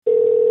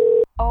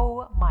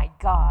Oh my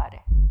god.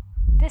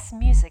 This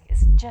music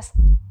is just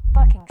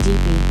fucking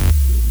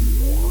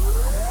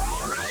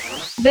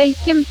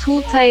Welcome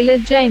to Taylor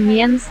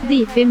Jaymin's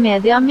DP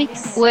Media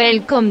Mix.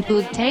 Welcome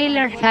to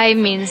Taylor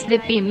Jaymin's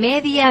DP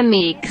Media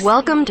Mix.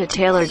 Welcome to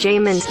Taylor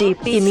Jaymin's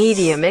DP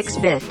Media Mix,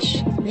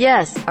 bitch.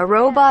 Yes, a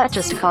robot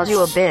just called you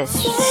a bitch.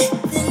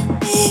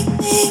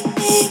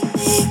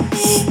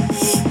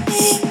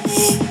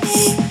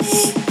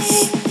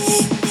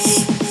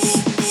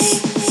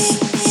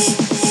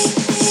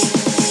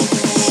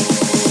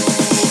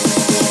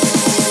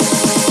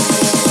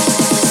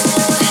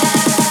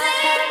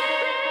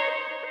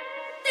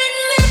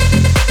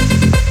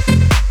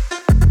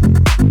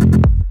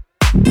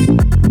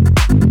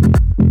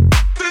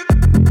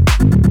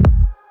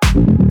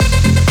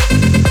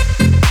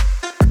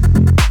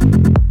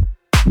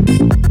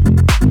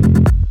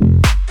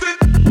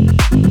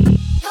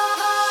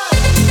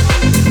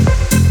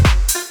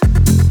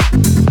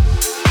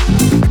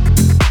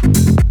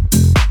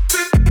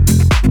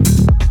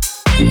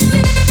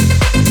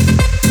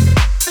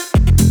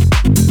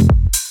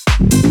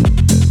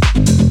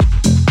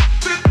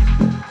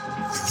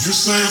 You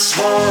say it's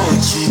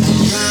hard to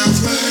believe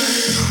me,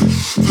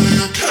 that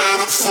you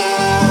can't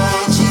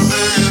afford to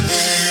leave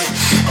me.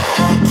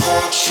 I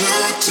caught you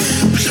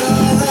deep, you're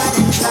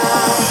running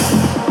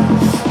dry,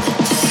 but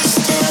do you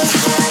still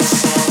have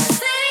some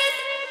faith?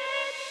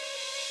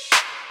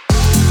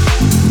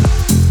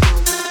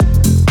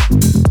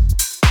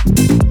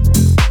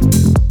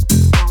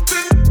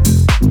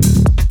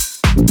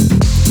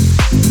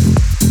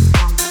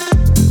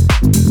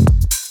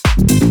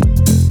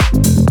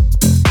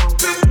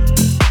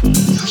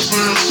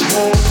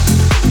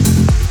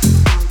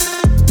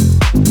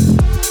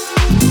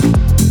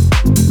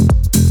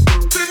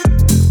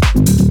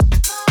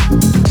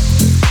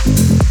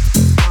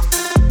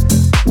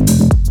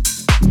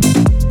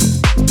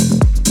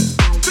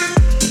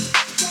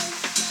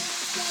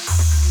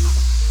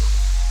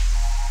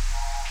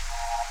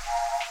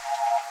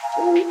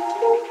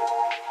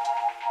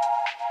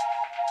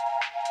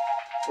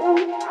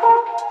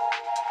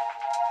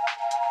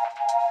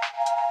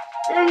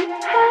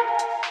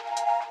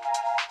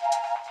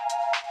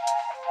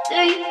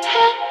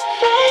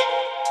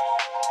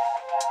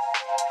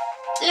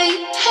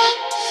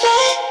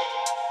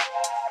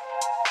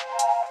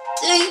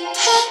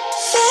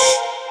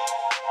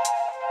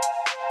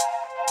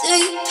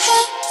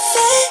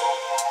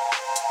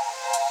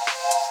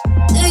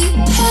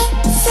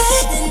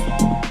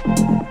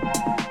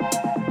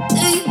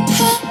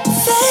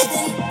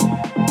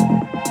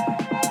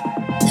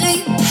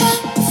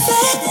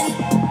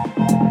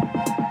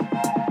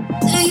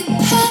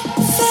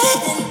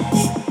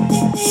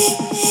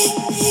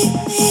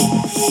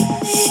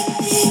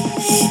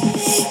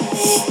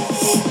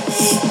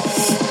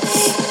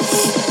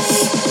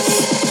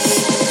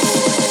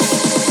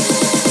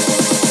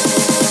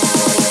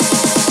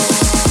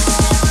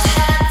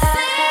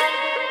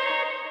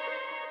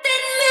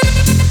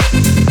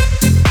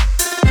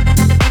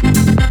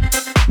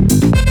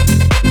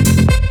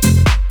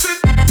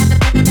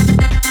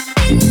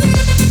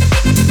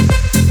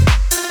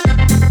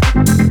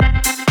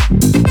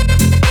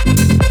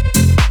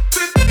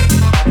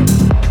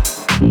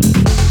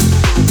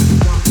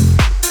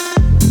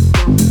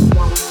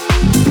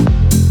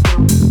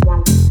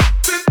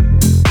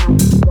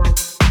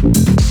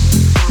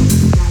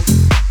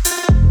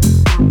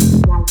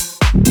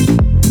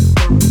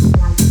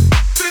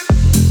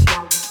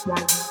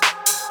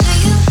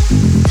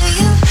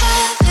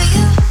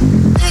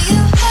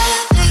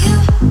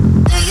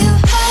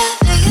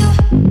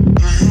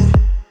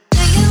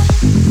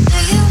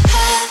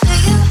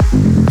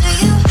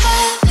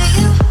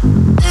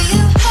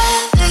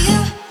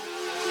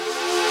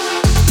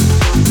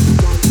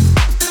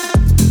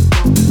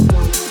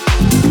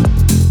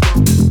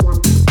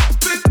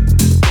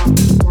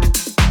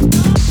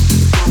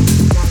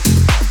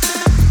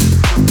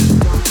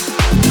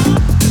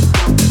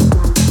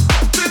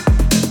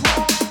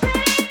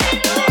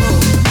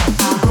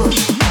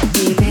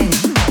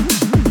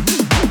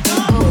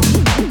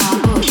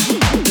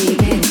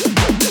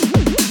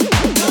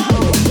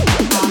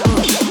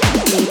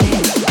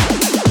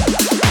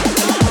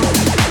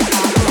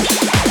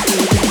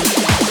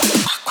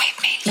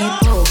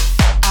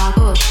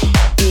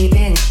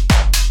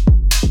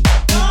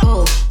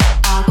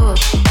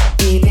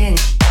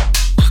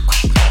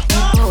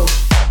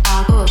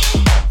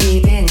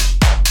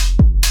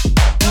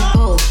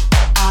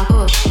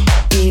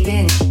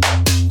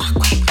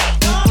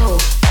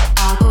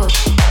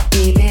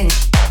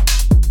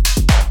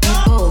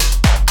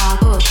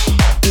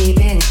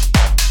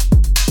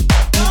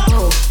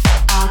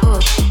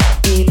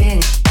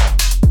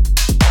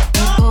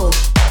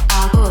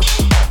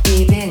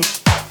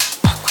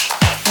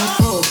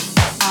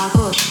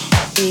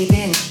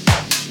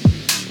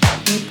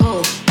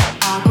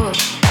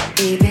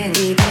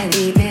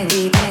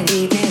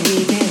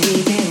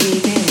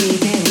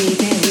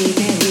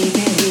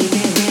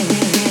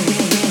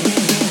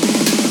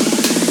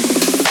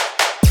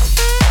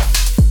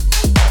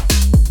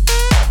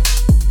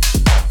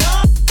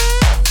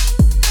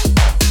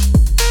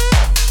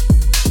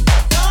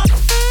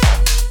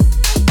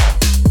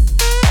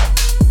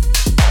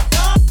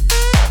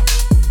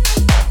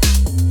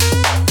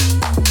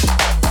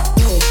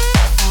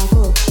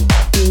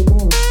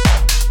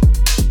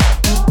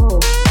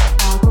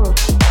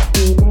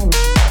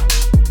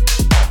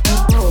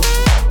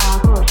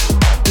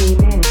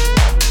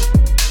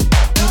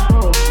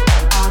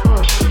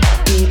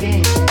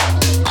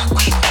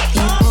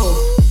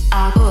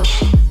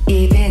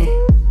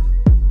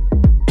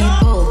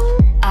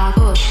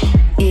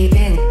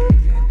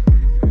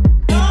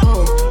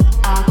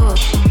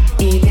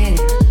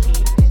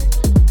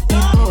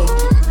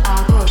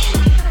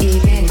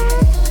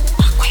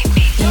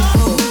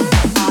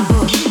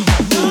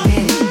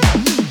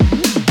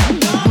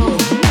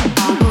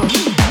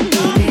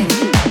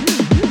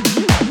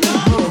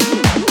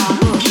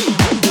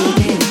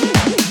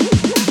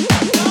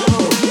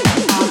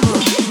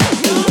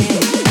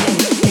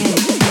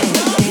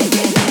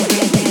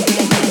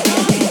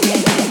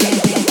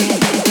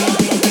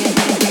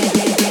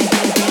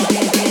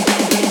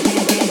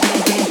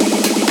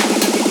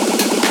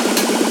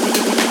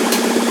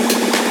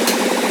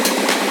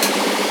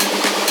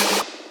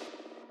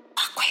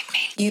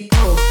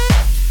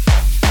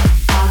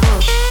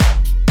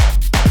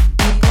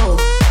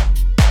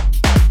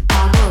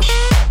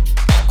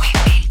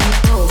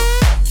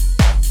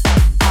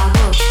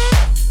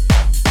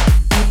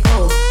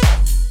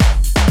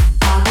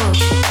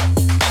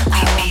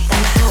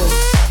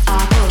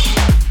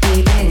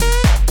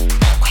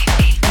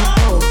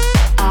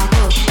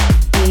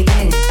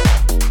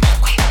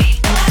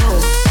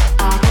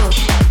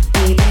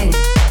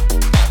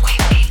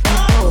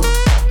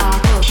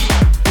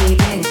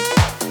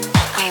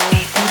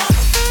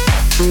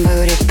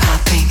 booty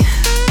popping.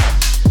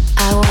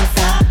 I want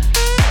that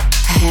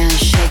hand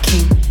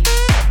shaking.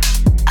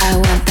 I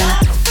want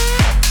that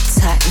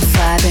tight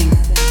vibing.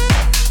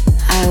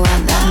 I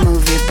want that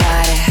move your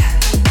body.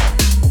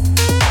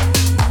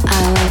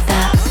 I want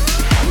that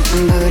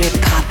booty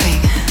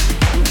popping.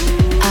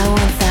 I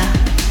want that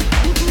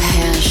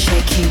hand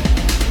shaking.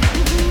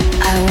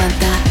 I want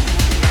that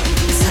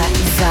tight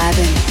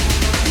vibing.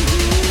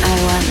 I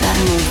want that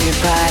move your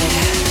body.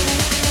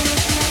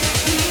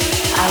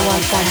 I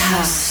want that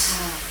house.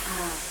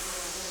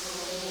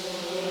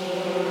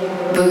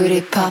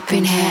 Booty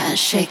popping, hand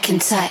shaking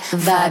tight,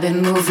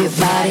 vibing, move your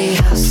body.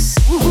 House.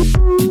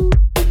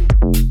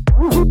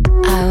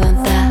 I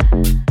want that.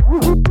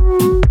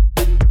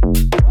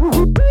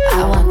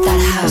 I want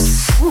that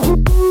house. I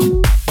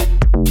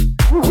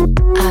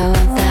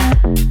want that.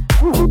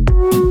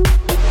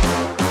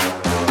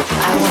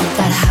 I want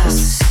that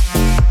house.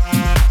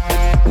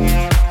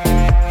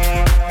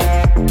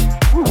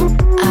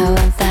 I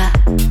want that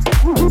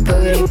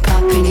booty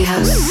popping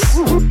house.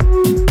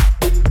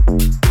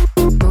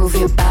 Move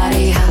your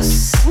body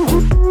house.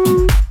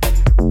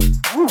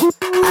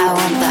 I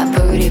want that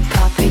booty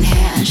popping,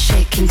 hand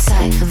shaking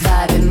tight,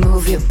 vibing,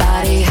 move your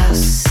body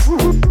house.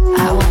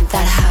 I want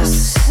that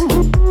house.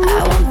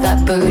 I want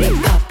that booty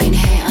popping,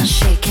 hand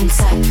shaking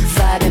tight,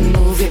 vibing,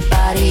 move your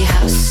body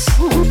house.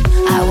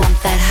 I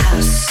want that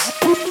house.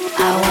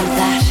 I want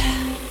that.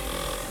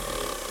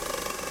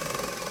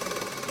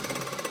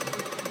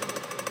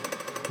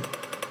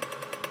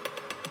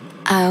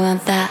 I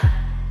want that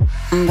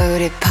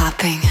booty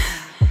popping.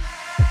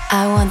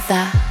 I want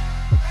that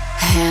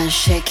hand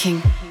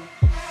shaking.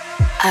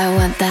 I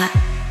want that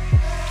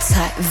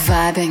tight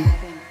vibing.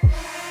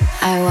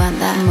 I want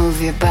that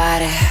move your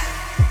body.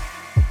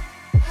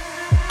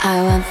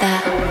 I want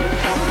that.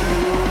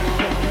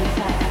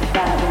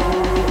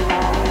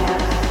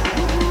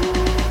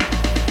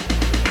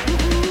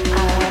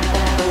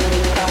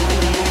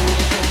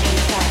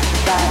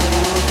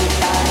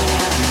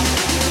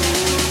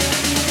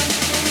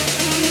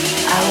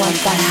 I want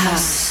that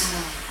house.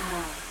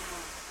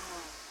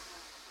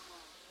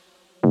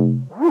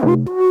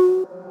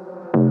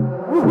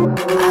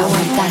 I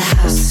want that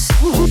house.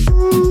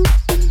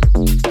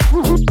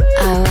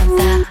 I want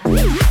that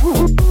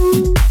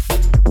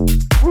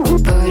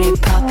booty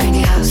popping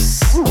house.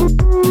 I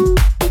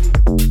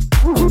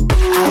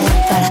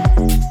want that.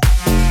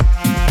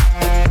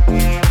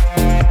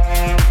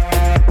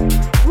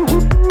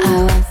 I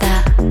want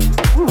that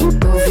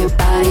move your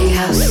body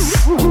house.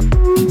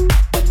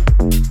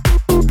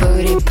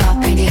 Booty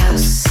popping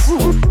house.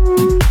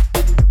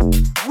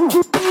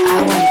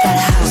 I want that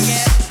house.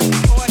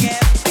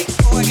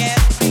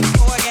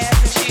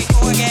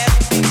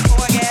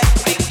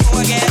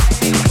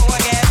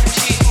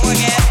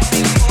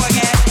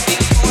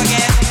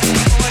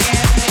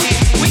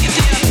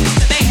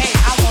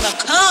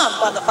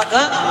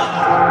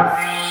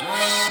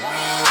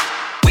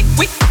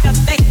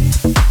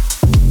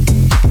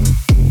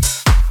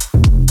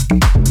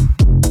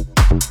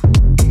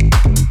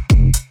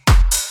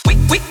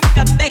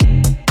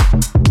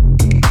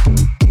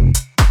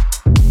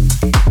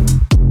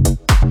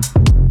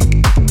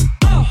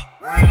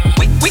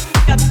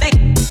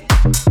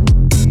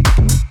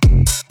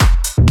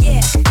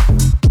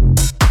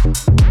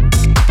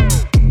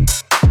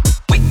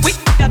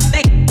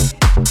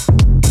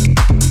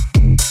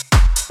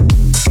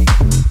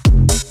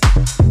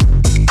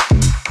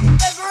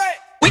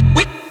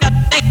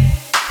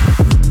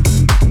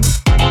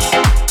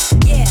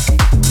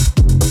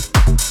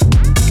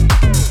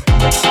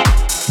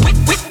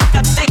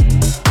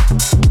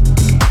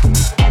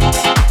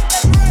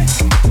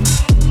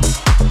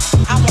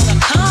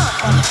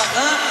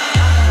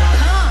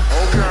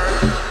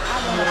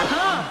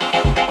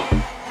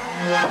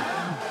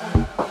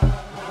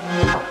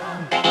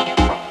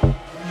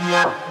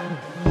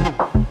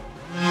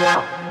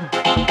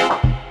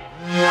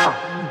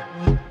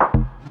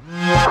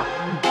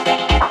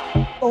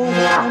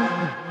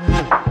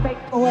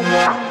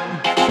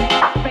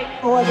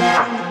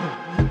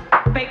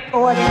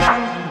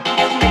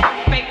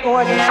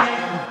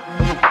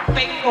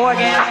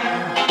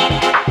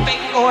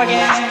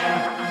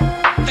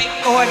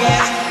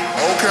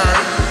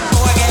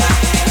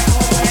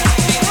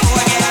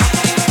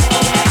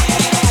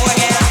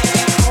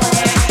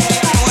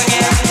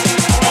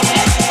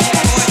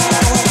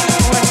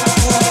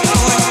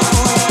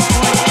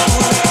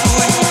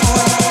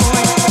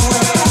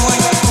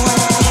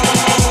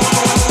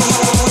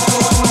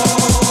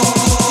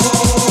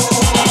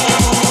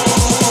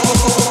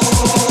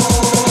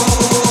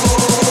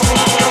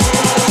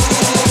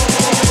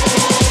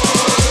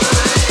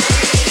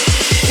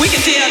 We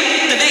can tell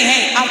today,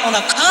 hey, I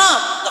wanna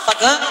come the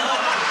fuck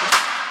up.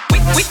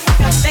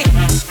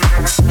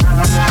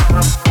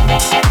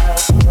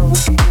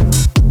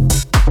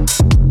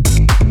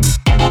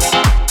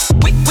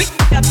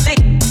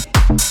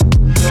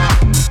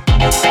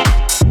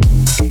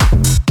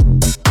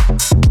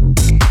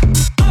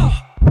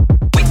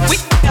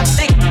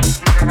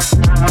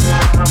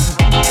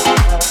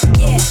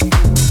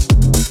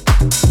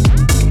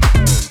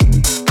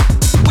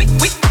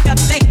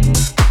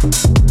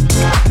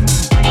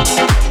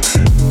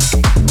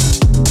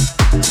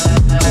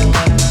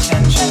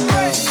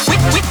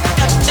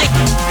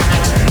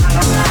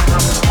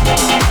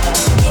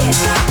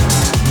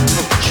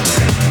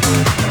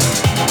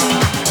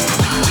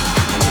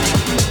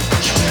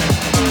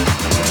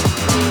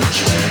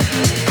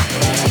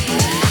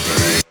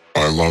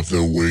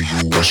 the way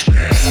you wash me.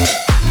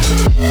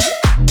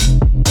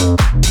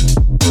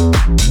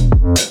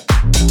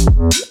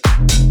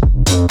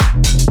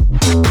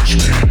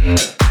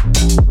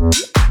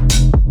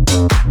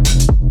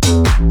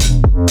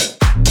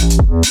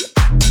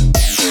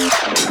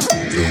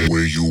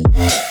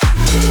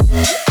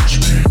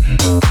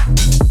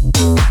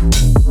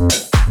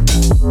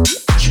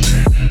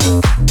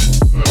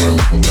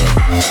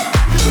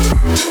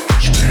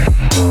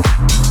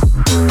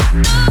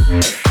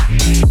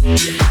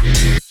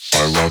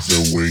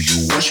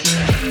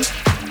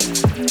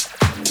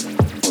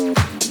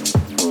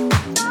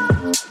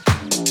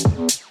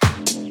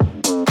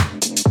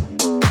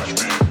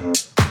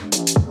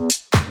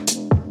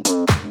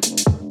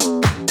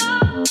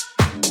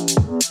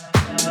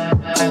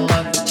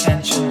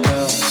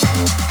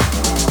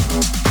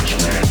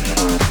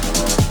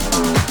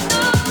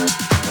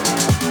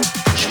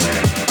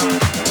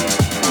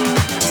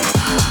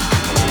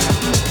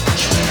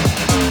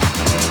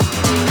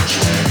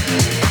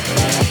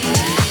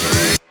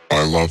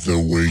 Love the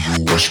way you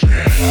wash me.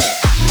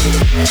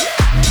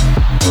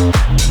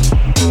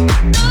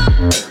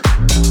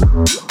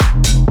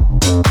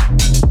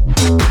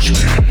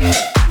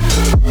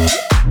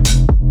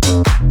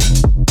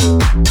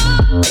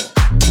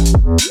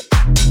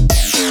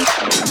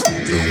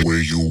 The way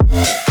you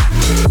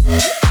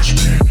wash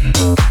me.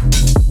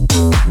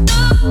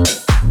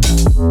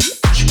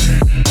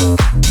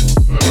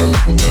 I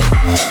love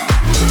that.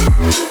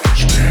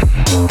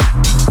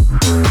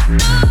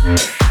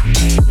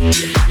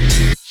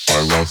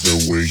 I love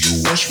the way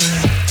you wash me.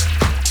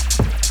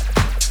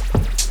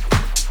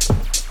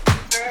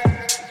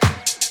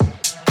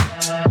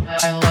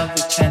 I love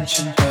the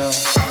tension, girl.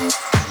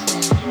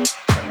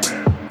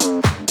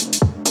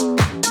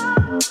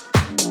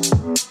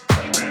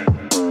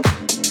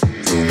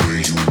 The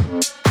way you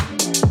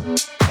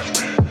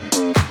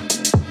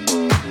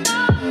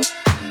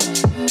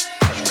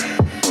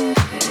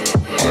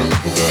I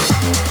love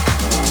that.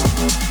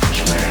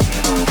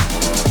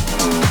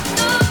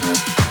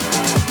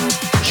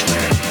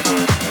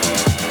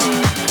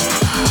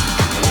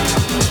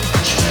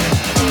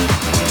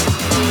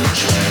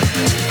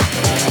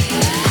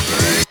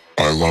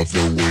 I love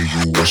the way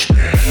you wash me.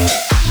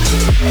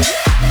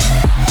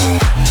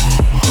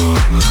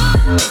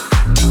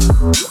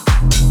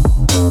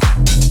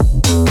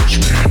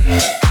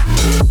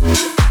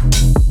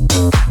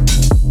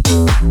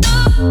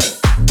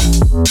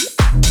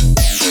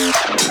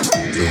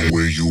 The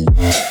way you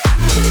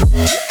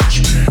wash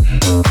me.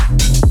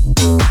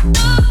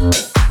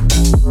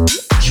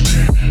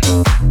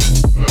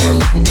 I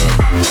love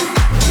that.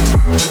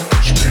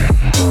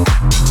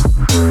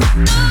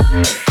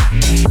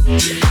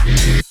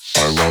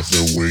 I love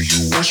the way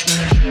you wash me.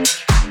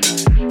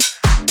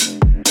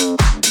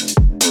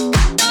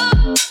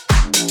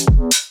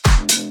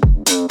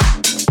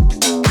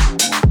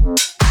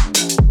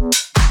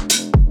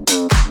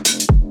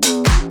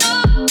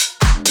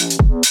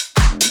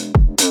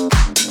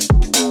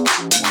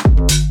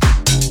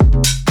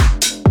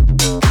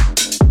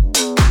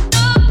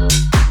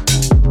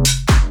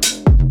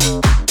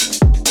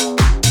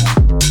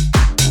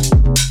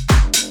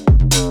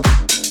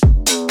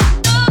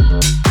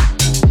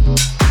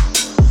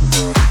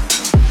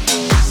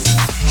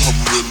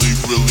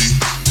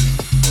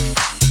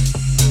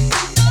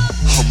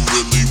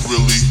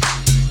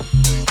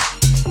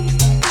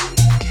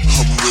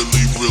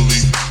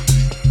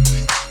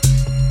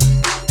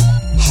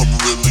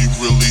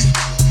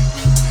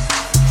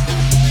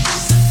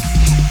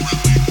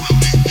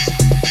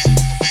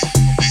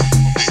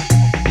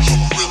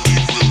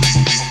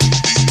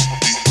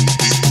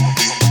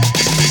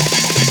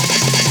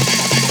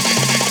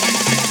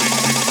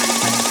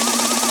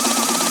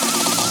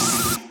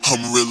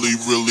 I'm really,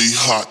 really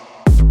hot.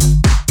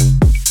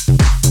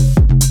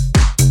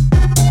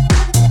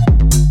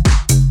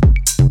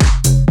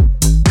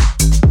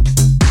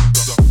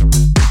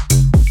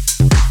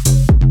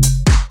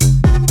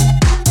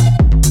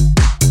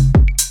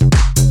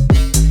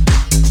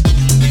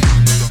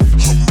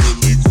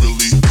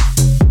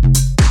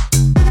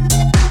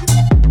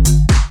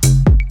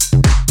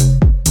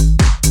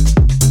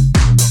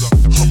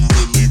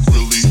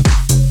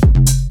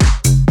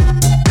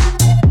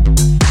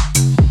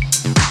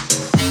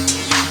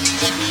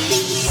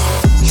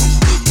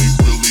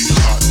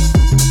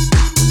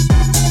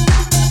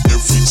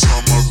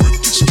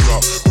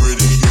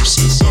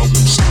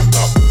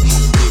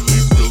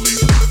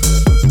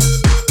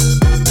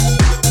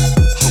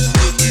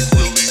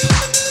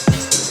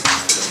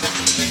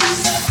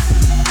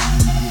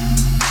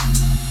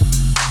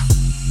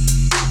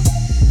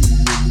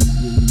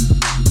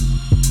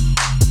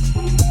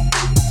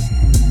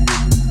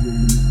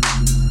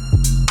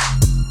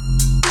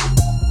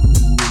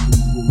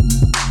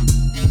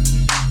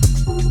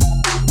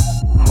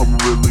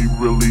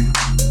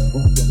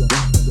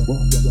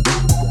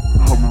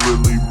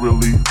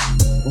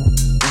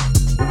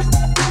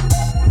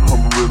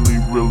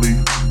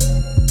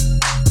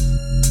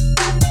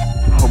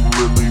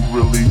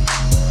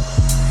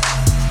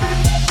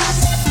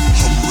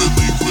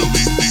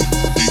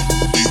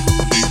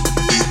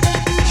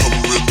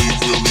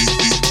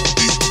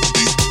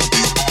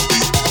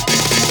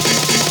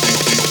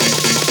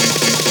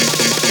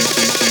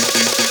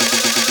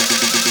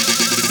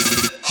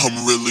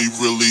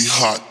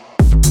 hot.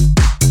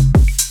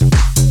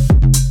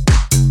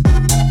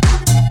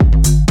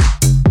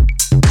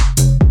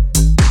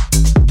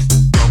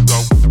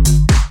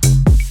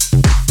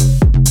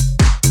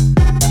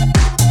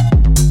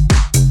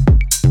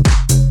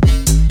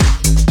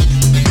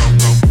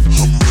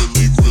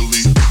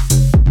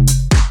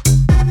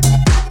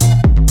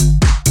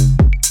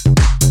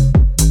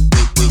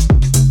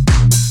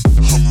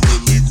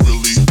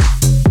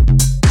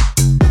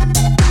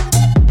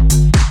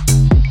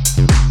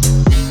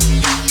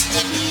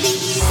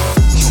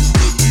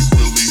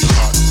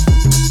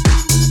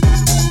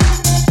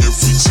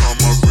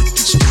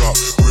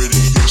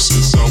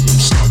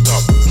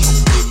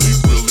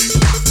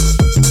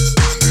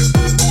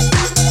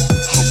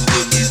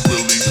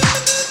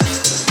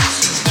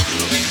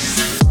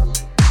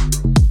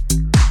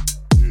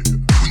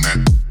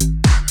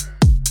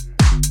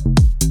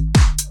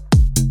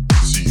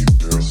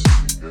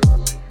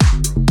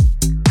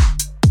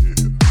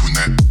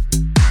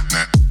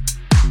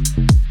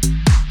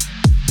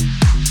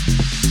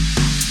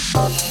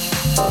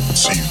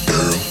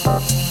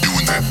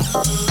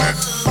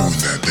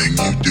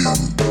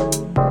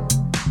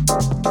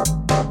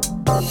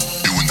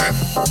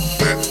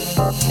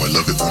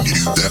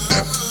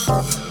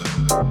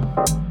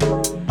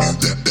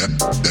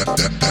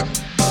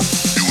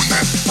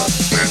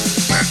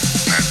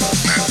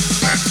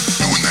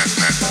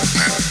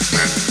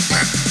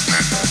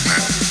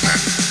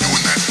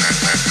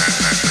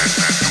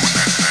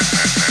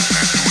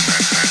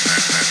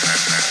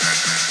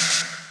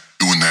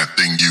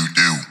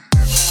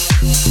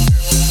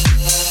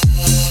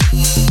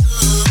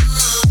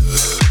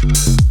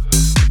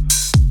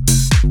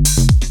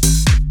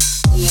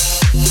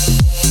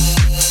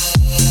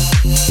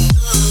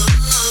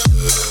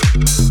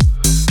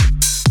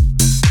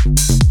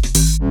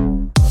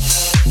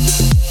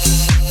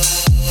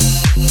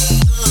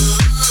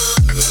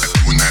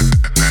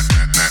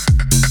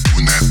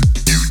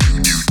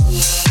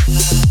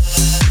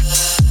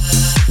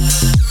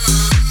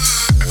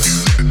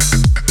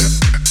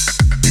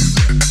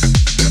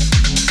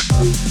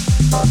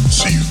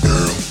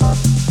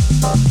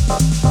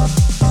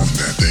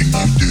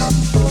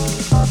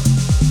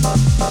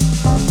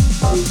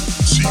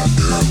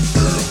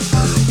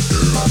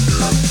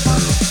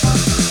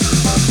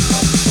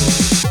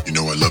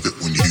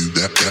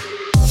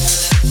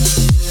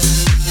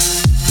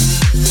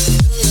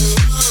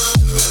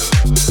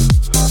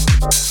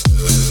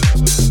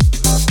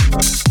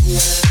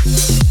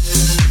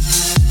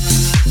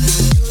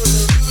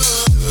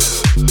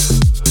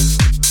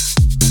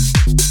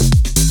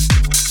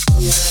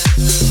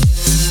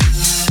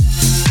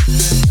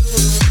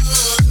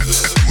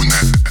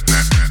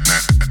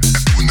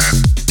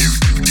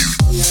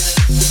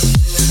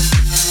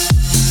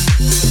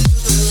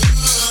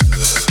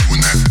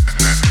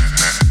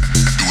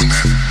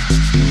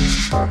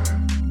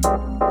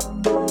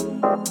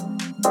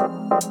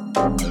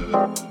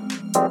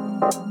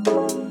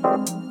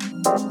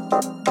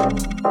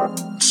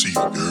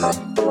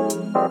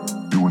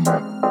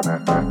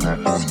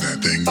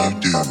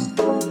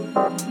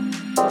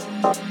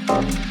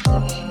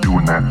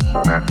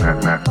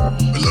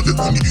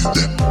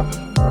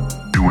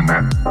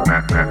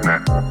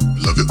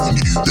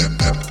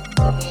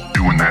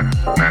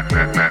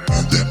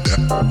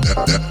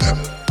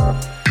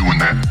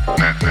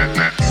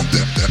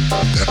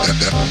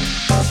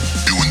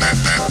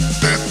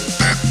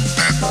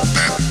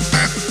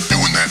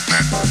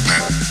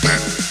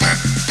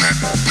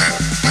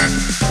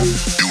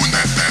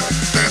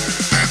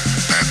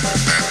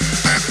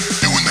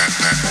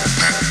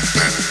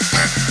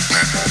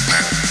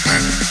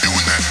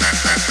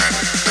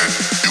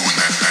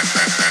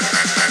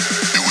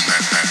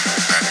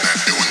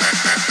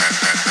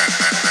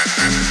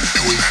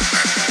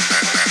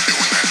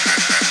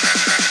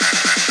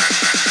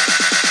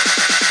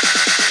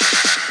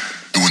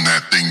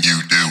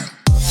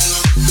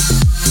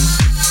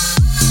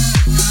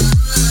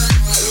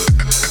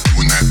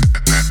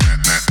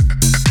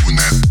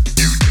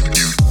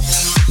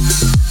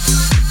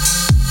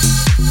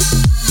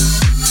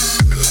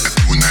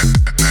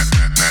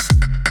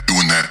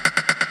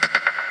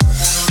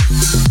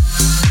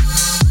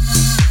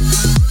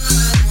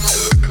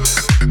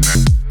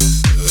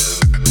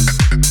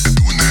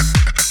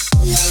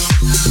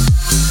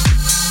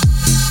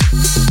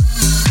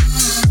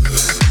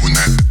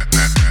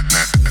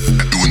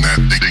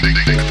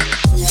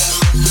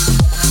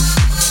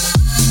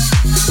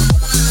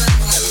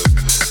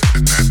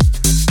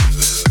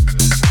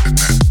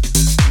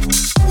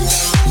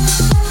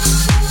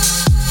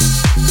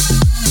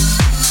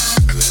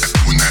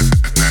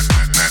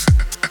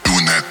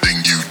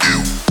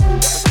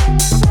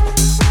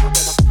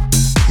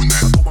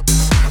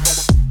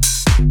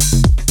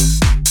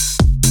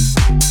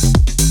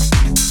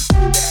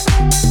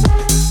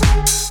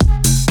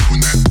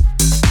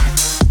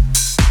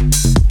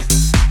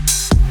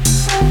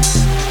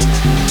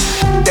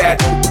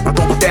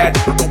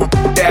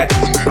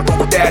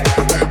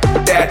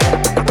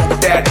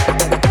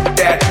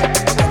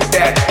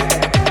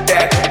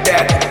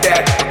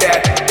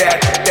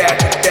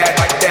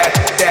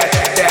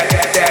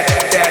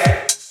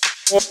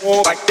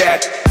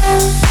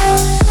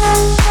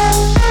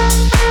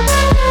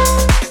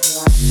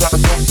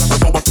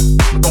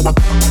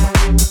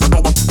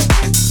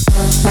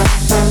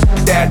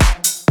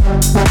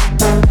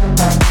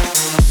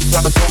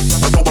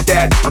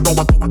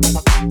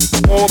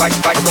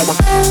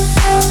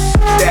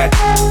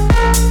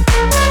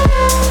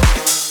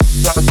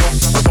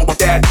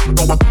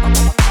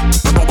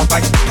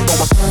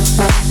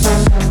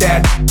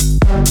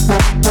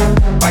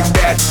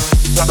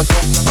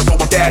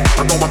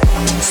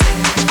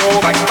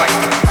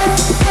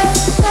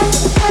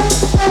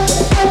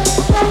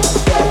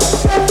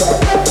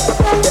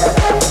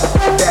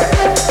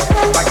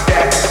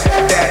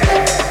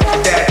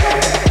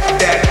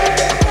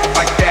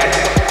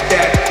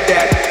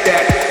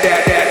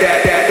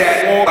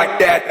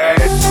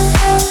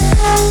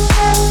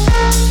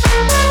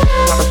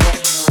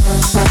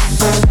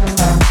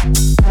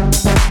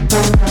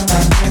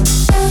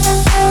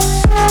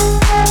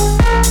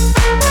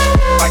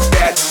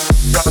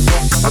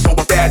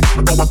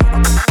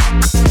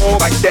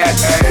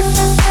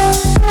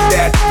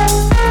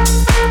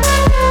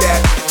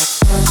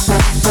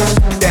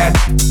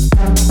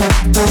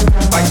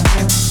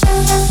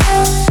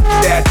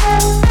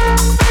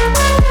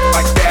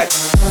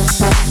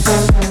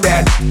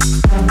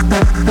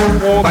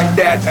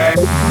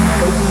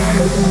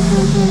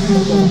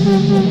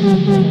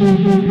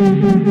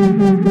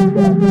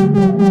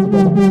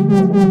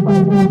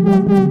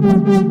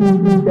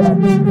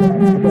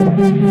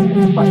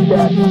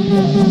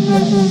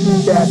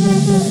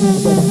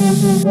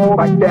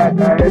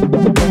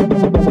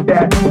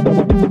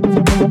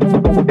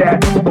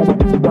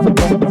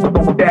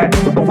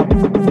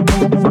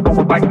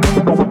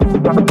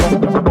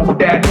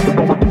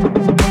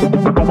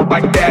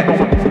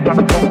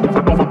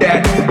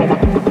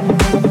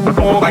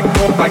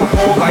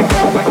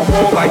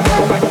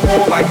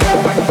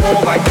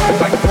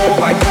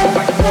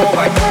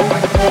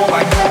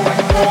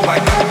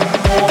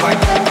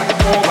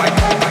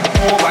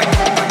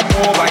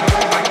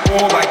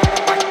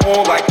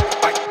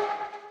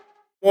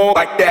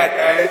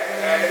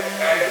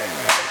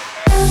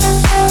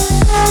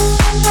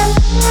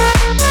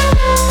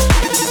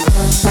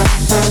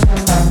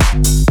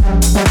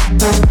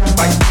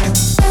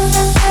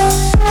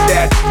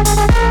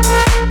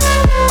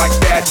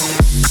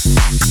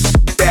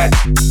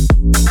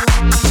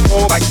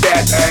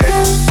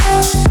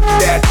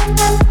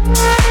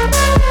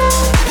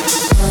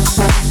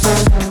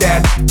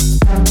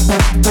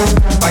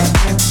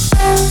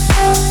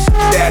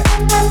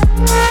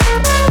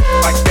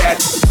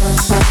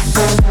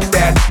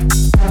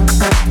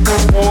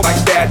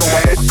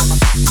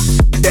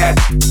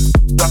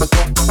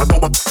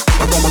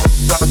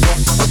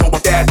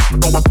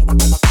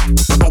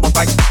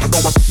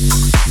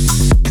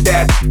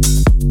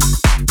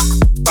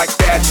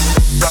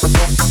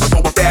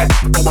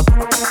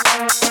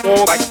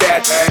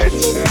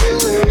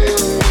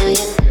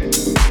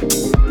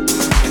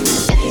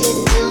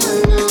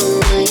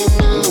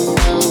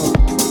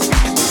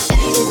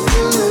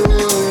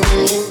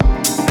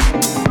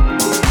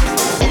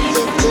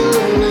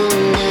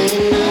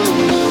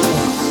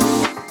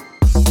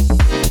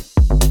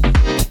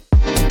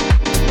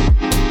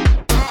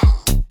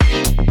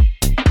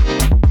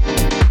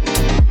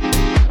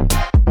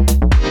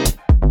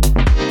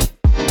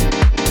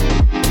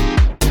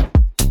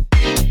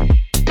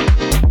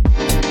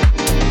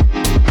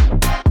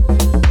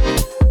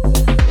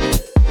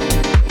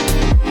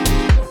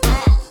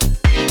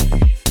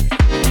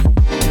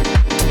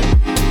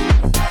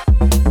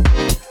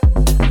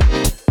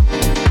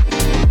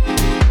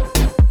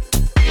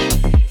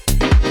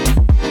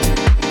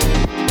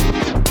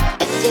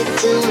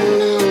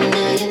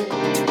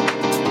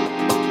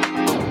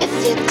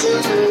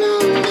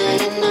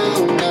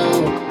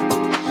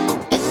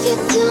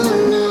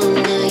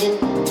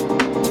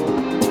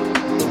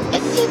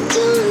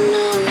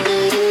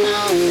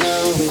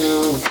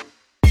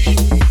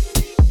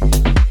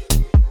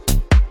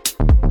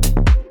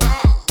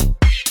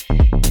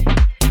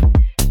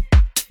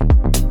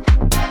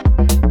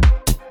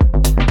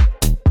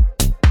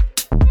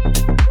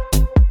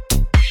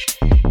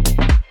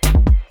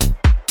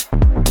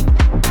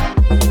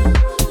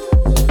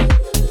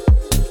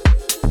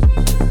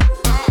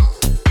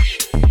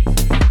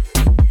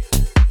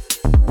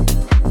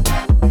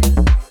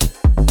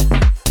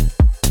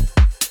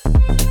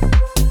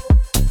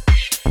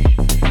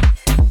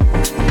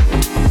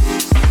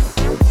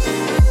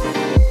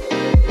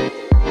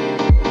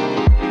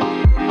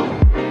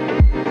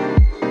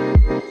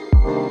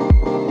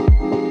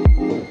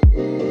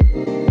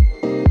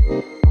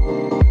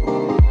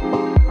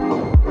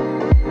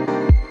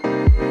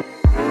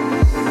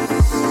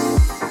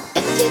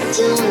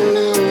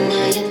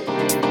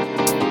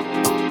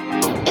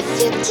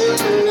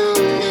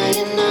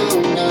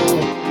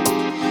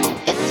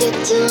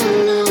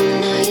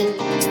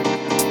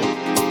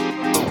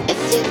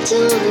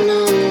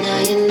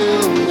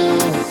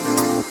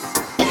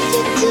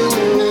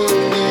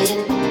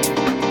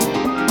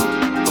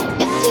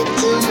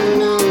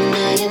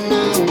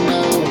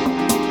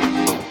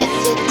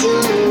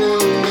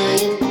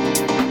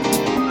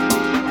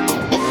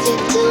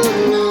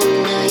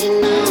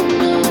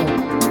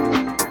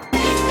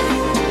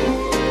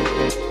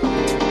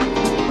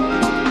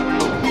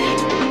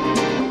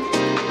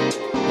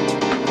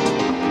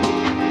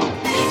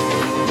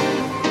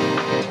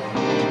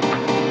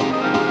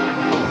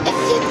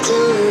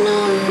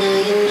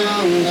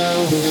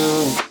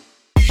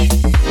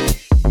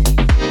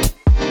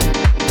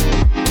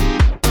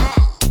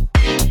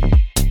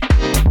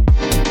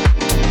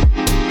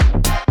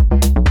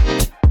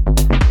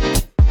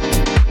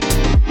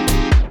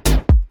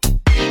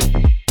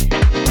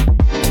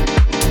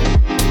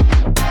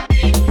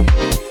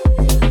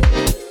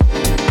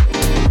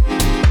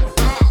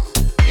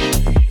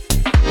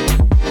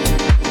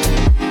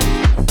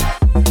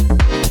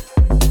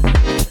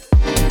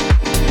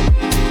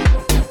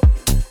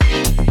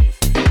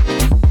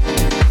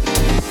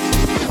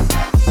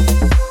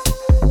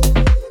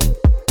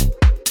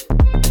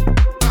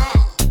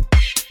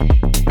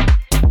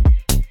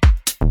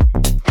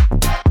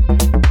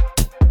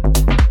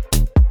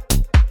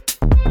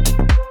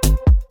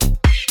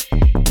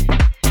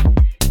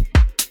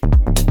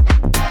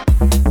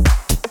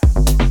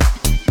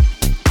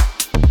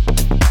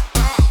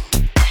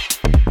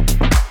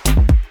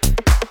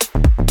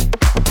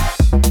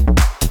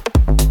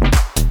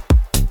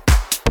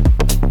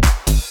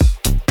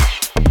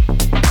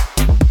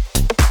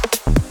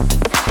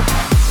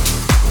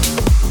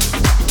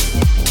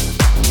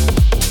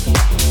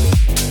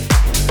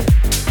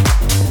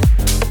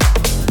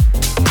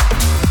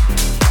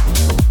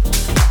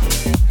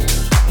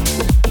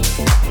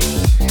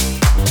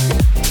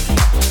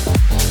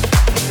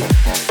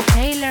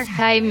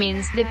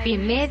 Jaymin's the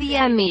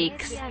P-Media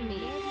Mix.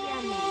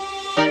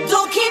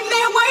 Don't keep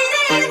me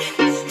waiting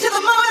till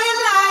the morning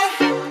light.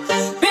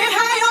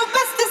 Behind your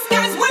best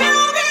disguise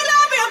will be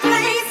love your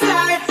place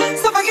light.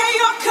 So forget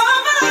your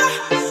cover,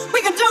 we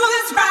can do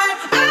this right.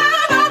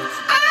 I'm up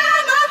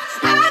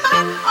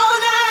all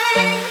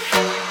night.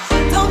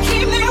 Don't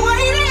keep me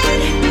waiting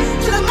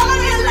till the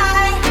morning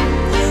light.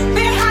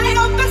 Behind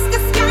your best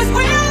disguise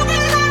will be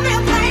love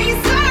your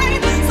place light.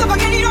 So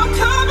forget your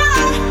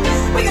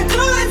cover, we can do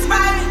this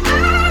right.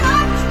 I'm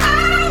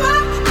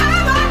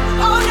up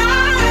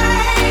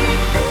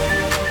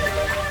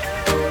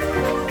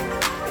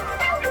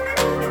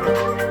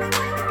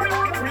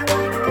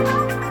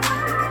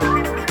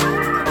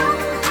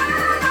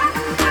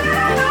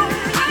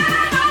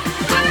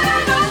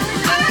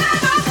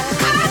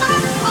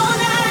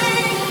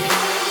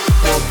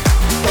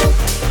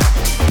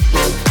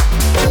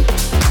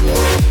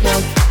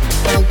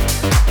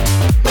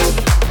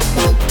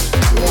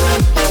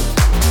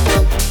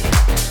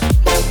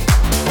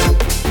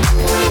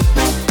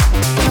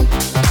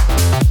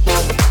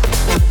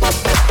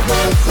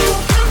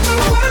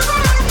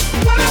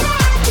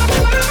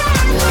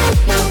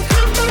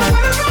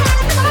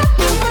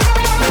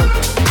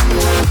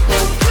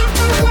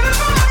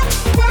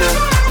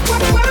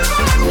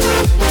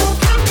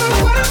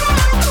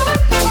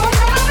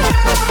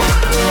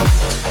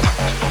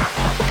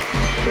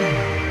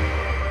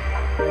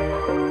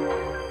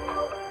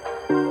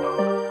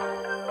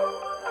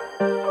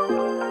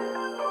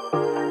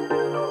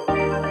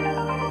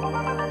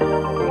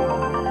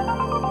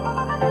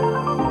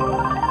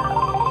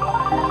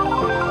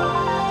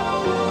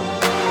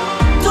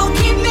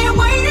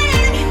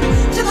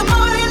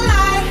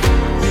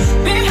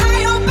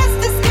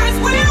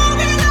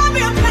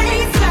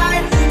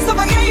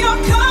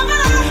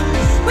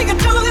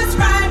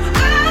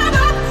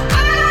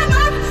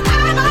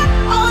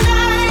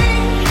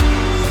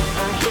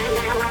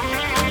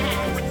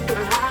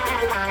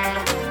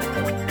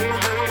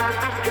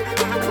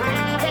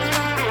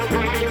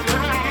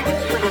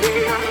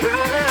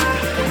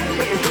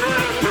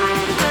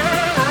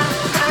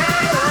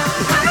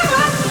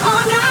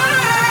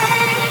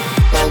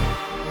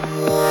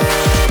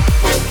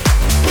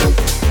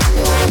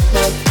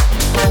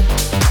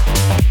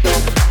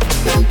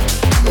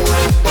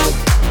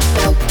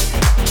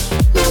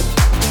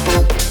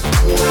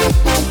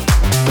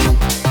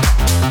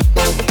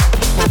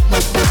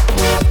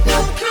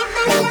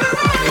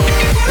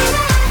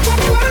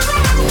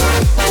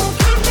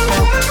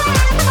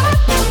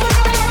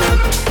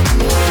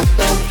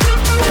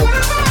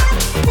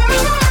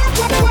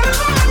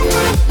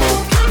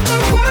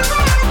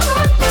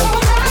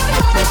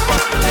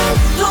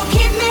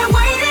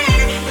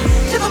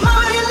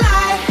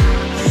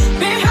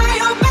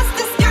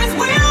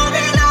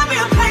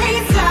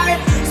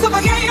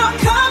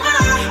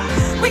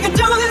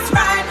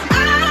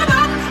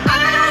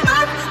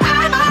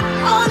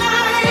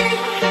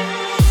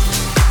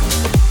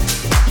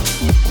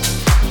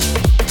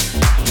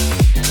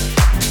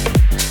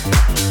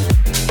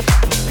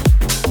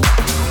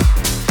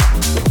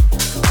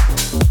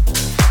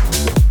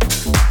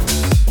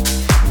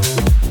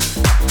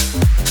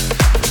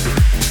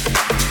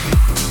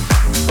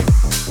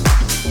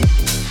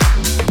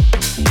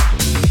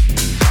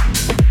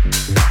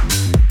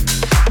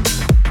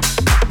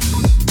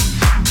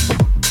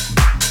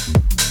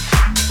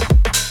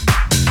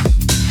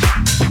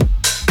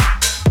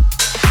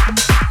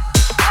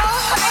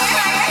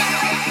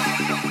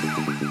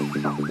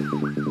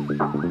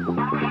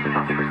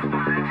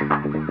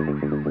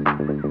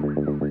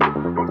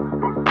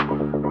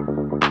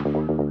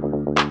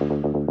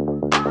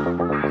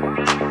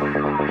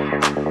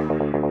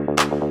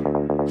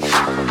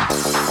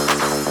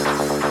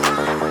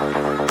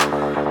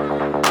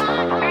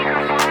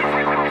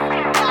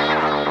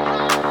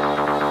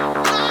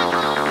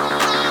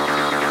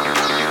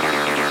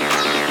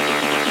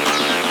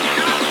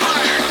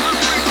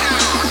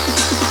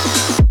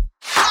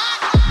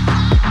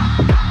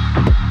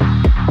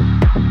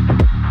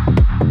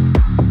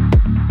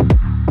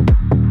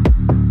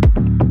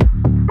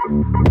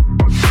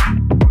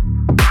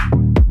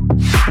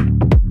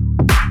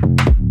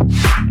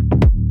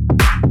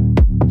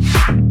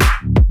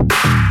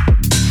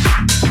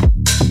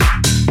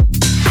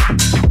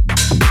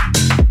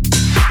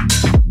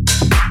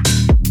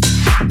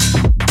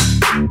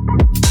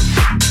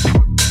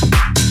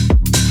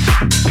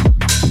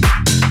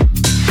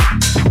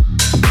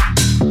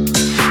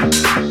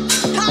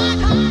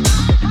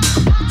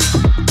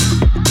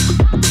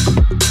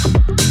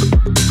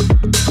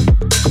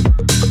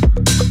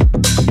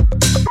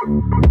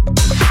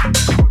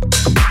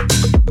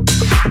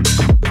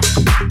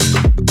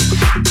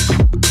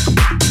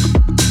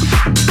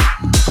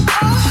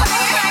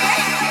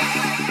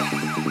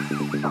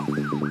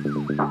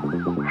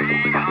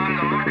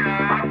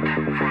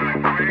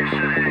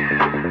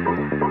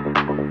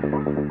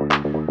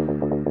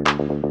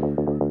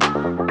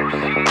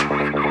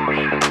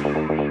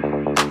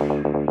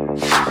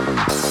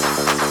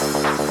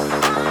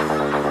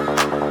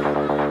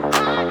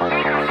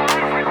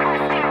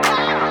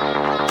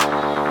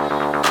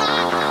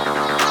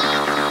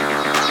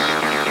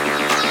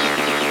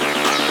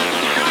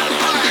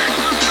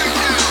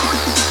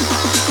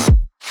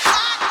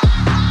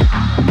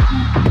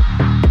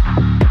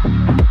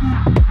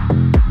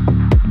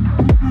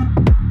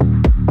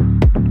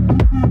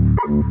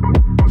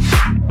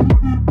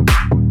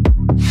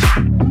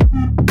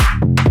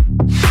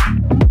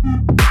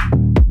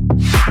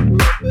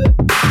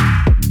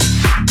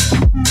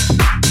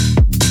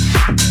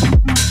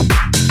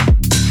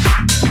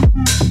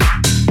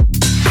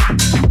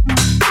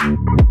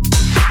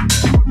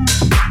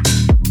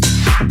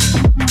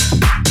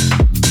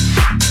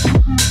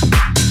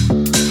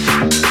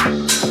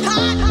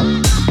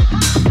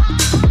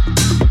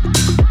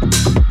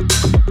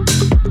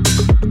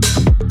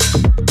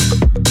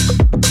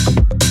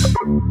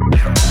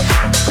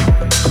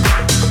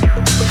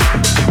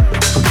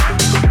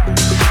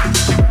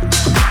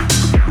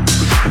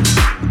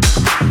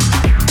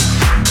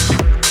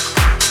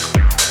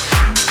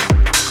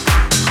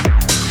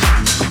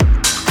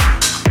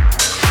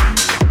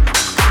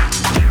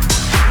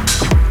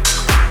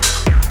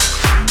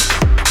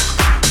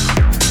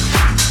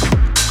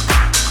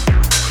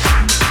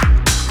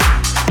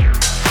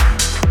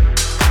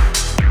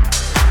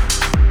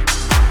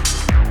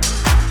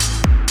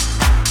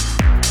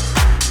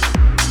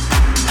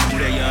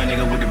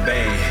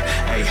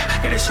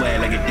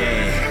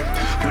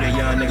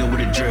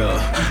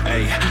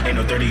Ayy, ain't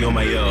no 30 on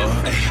my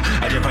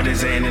ayy, I just put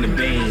his hand in the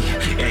bean.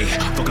 Ayy,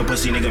 fuck a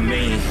pussy nigga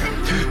mean.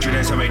 Drew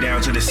that right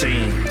down to the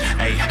scene.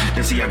 Ayy,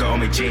 then see I got on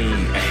my jean.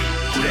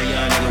 Ayy, who that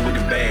young nigga with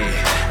the bag?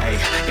 Ayy,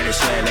 got it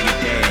swag like a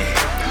dad.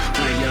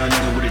 Who that young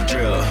nigga with the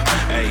drill?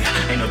 Ayy,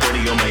 ain't no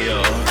 30 on my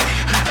ayy,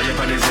 I just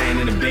put his hand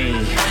in the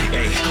bean.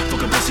 Ayy,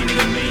 fuck a pussy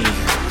nigga mean.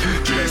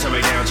 Drew that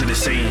right down to the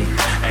scene.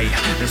 Ayy,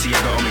 then see I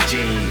got on my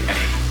jean.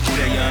 Ayy, who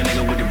that young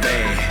nigga with the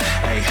bag?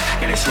 Ayy,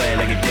 got it swag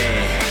like a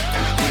dad.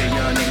 Who that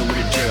young nigga with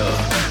the drill?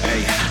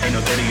 Ayy, ain't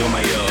no 30 on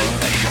my ayy,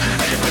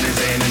 I just put his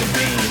hand in the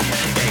bean.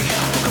 Ayy,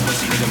 fuck a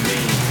pussy nigga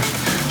mean.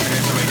 Drew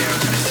that right down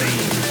to the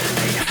scene.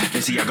 Ayy,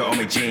 then see I got on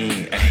my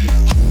jean. Ayy.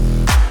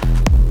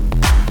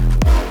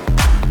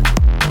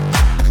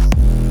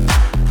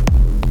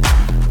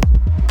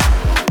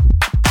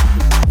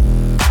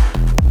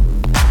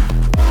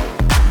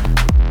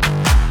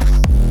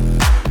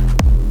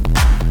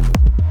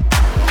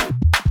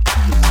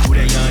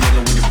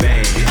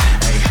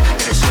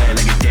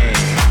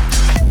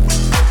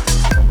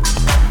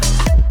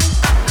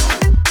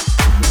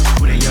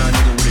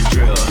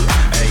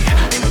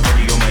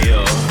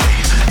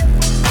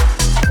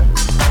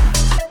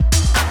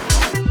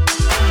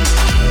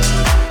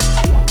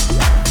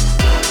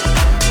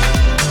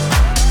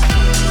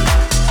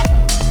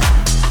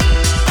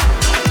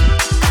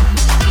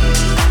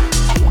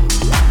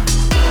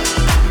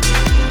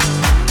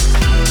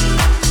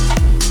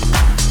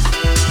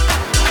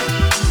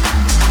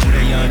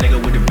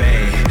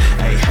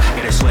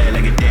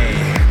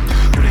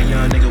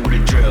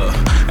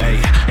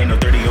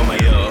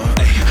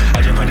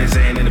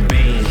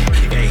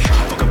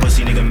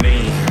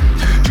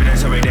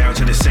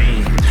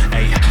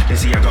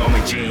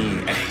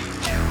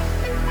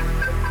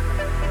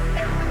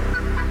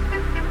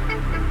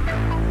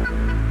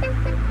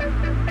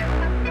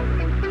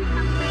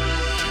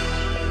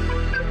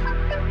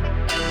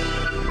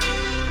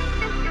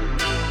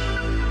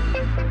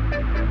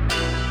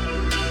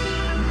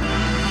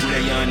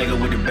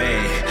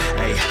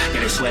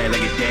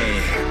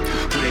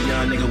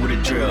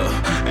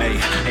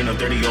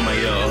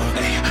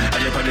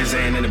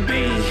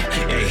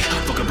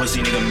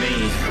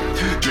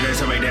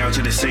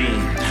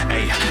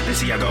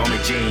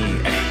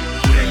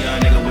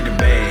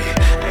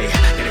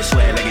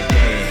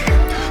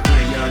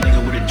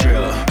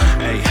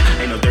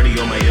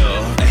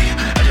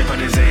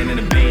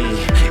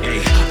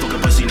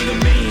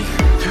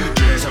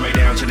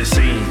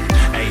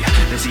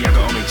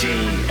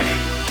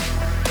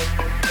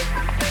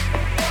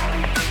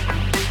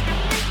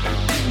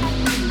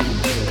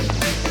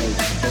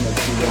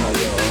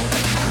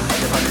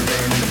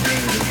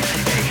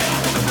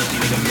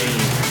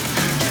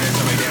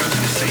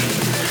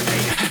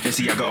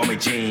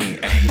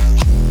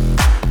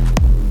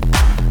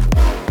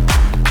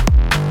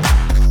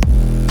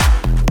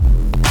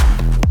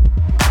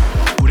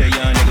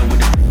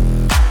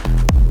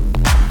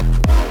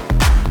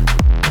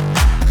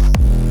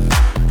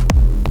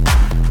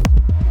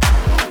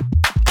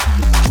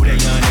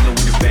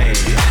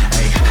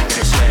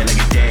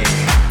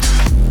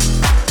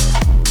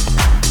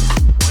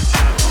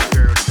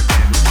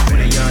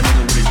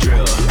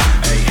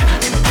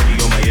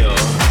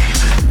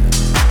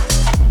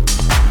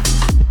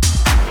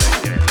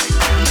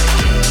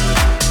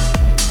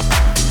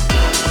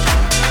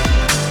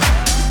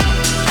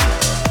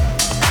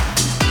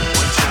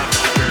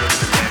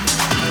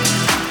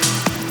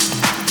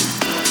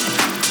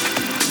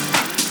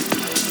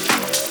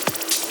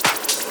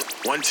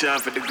 One time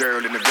for the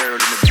girl and the girl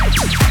and the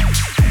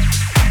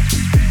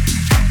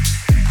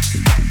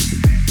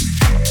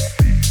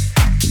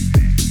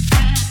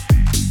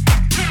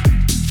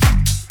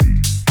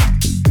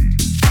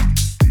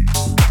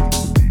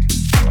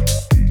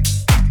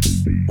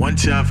One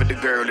time for the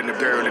girl and the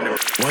girl and the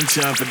One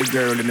time for the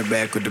girl in the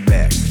back with the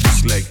back.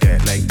 Just like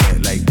that, like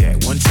that, like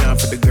that. One time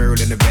for the girl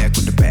in the back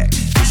with the back.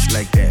 Just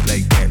like that,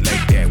 like that,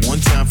 like that. One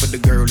time for the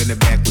girl in the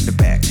back with the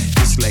back.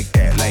 Just like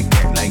that, like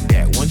that, like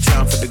that. One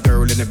time for the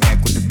girl in the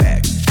back with the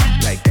back.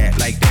 Like that,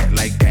 like that,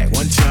 like that.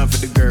 One time for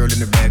the girl in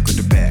the back with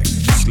the back.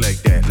 Just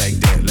like that, like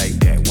that, like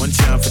that. One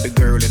time for the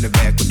girl in the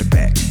back with the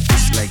back.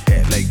 Just like that,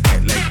 like that,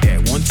 like that.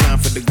 One time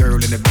for the girl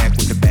in the back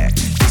with the back.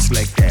 Just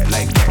like that,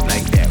 like that, like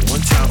that.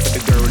 One time for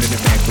the girl in the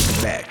back with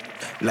the back.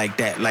 Like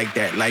that, like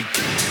that, like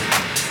that.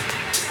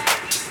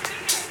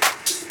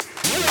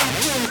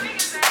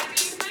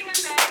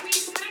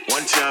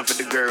 One time for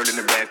the girl in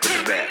the back with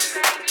the back.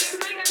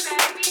 One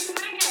time for the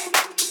girl in the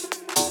back with the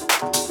back.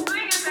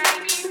 Like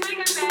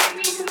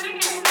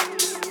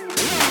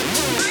that, like that,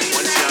 like that.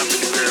 One time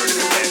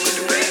for the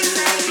girl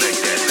in the back with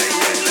the back.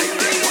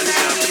 Like that, like that,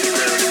 like that,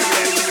 like that.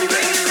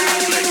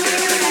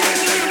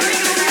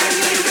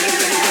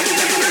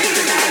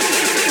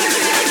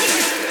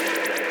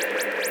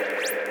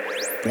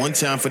 One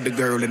time for the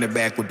girl in the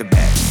back with the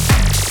back.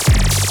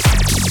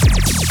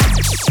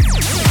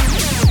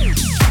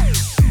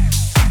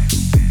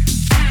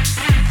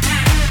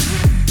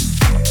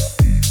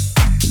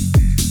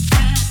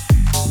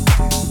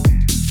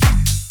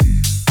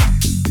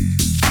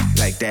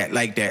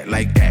 like that,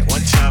 like that.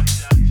 One time,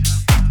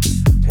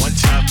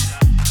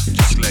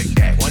 just like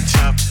that. One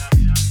time,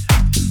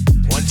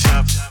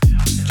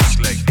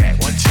 just like that.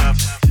 One time,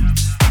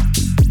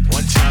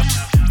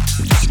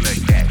 just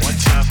like that. One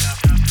time,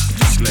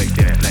 just like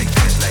that, like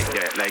that, like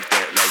that, like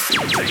that, like that.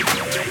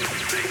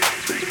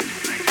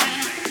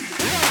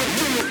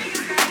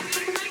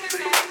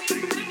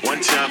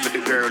 One time for the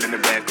girl in the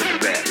back of the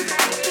back.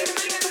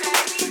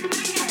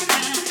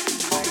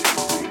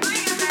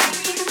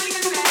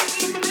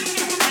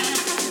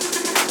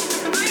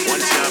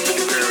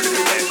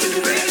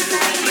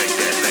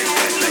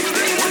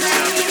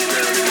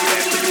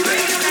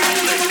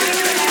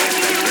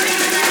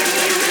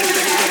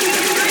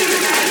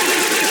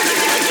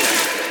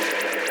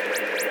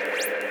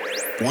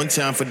 One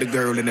time for the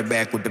girl in the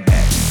back with the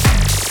back.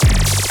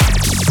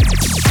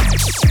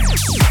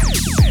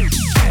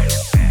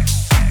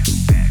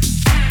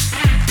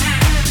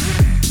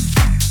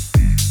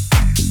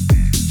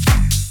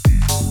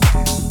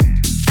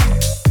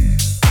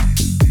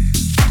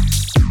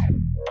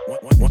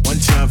 One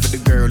time for the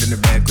girl in the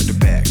back with the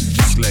back.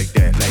 Just like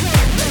that, like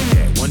that, like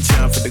that. One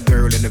time for the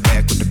girl in the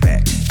back with the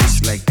back.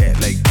 Just like that,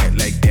 like that,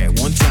 like that.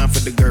 One time for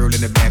the girl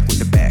in the back with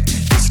the back.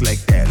 Just like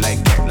that,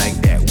 like that, like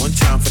that. One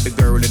time for the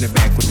girl in the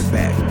back with the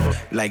back.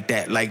 Like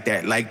that, like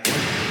that, like that.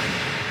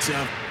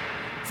 Time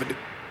for the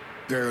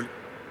girl.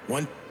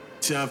 One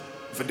time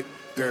for the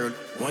girl.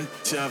 One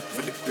time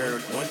for the girl.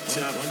 One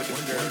time for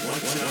the girl.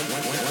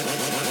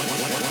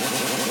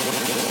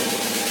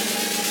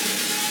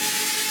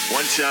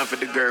 One time for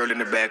the girl in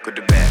the back with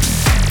the back.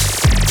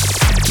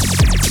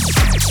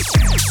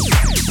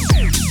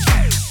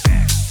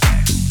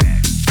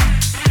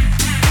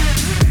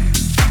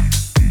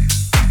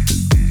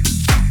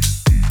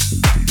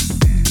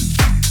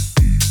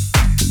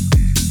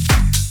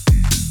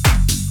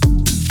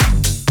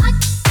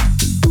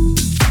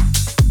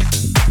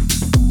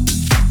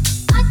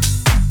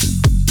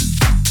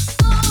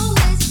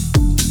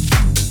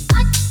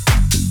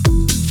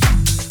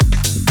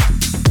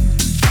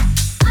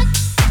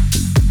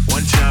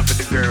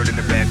 Girl in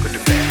the back with the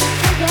back.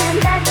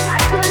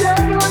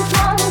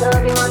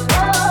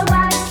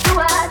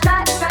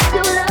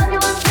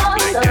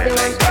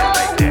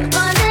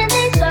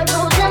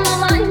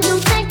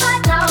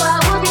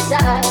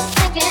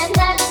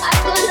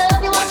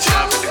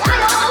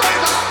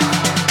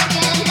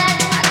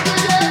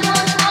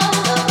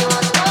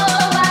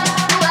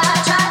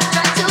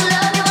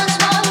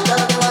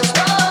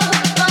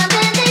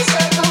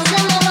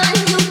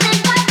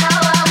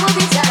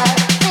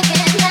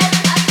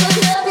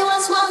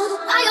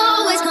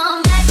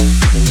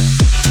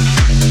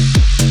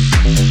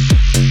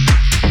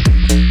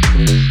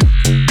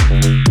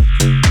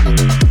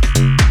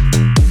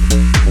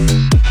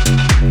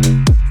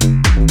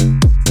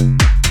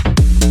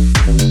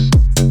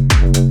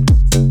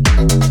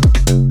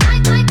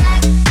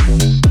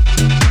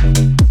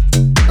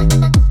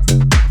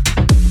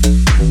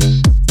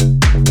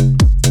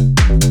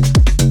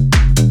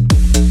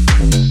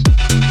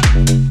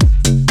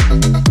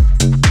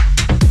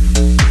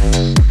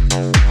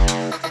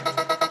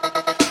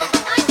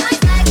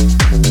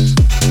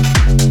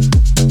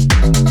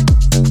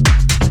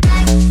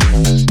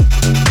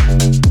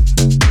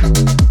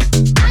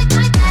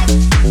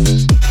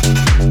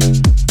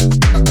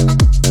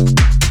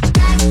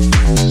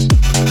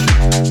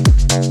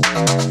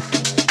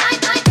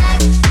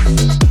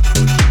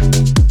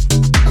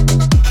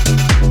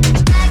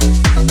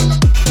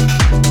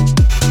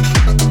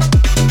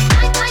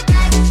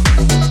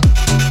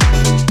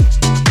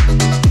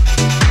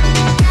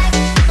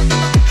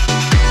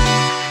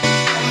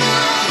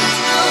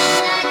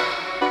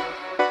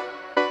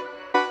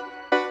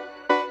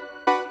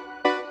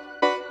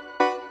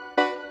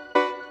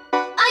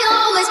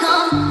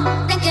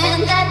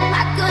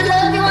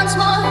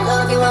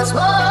 once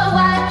more.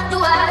 Why do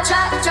I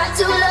try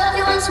to love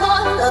you once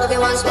more? Love you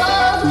once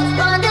more.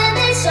 Running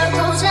these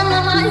circles in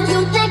my mind.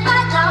 You think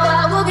back how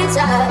I will be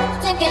tired,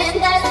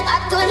 thinking that I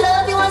could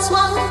love you once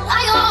more.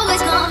 I always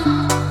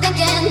come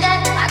thinking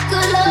that I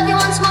could love you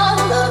once more.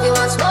 Love you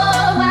once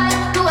more. Why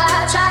do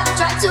I try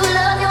to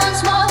love you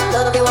once more?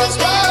 Love you once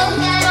more.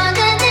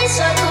 Running these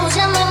circles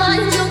in my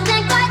mind. You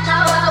think back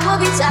how I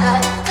will be tired,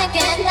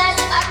 thinking that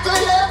I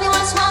could love you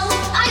once more.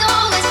 I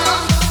always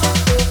come.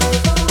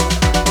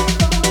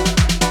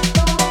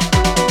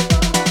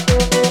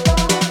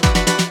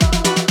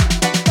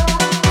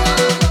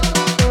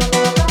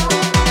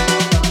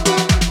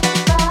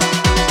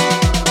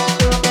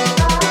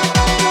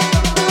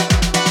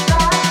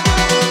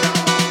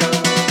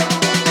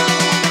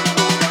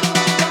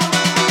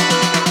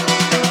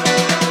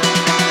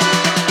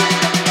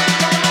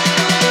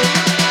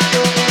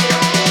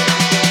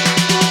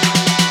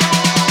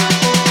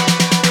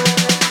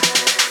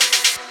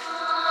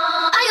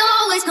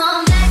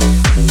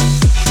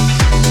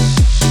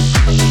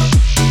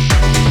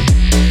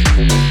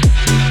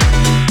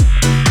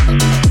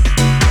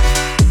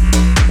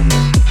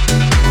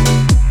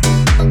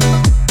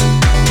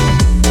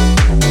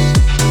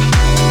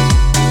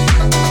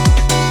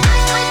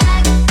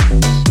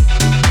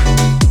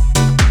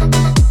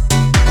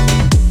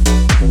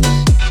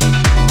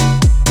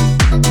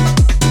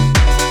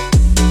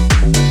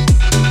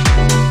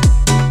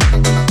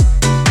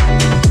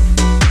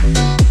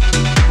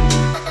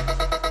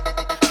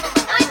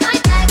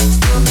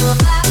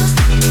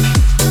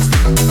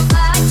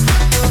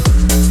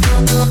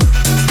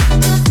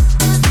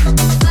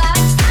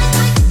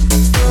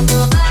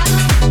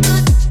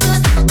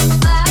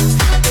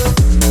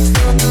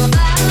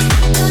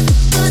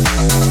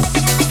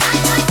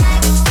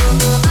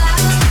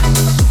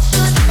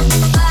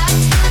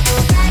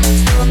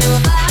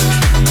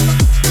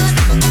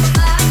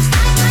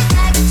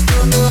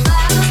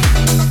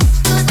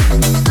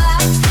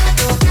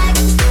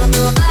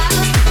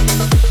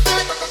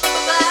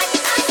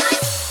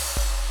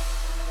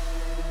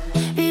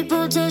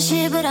 to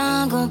shit, but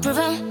I'm gon' prove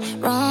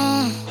him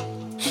wrong.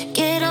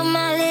 Get on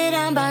my lid,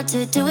 I'm about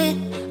to do it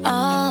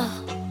all.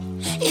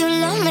 You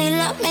love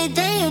me,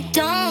 then you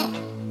don't.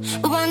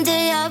 But one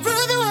day I'll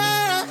rule the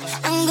world.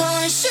 I'm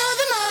gonna show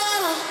them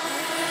all.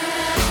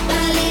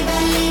 Believe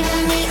in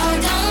me or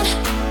don't.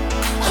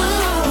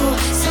 Oh,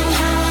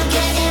 somehow I'm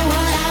getting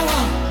what I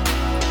want.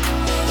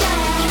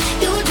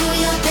 Yeah, you do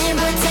your thing,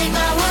 but take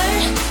my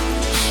word.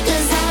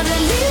 'Cause I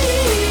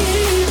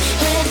believe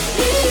in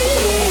me.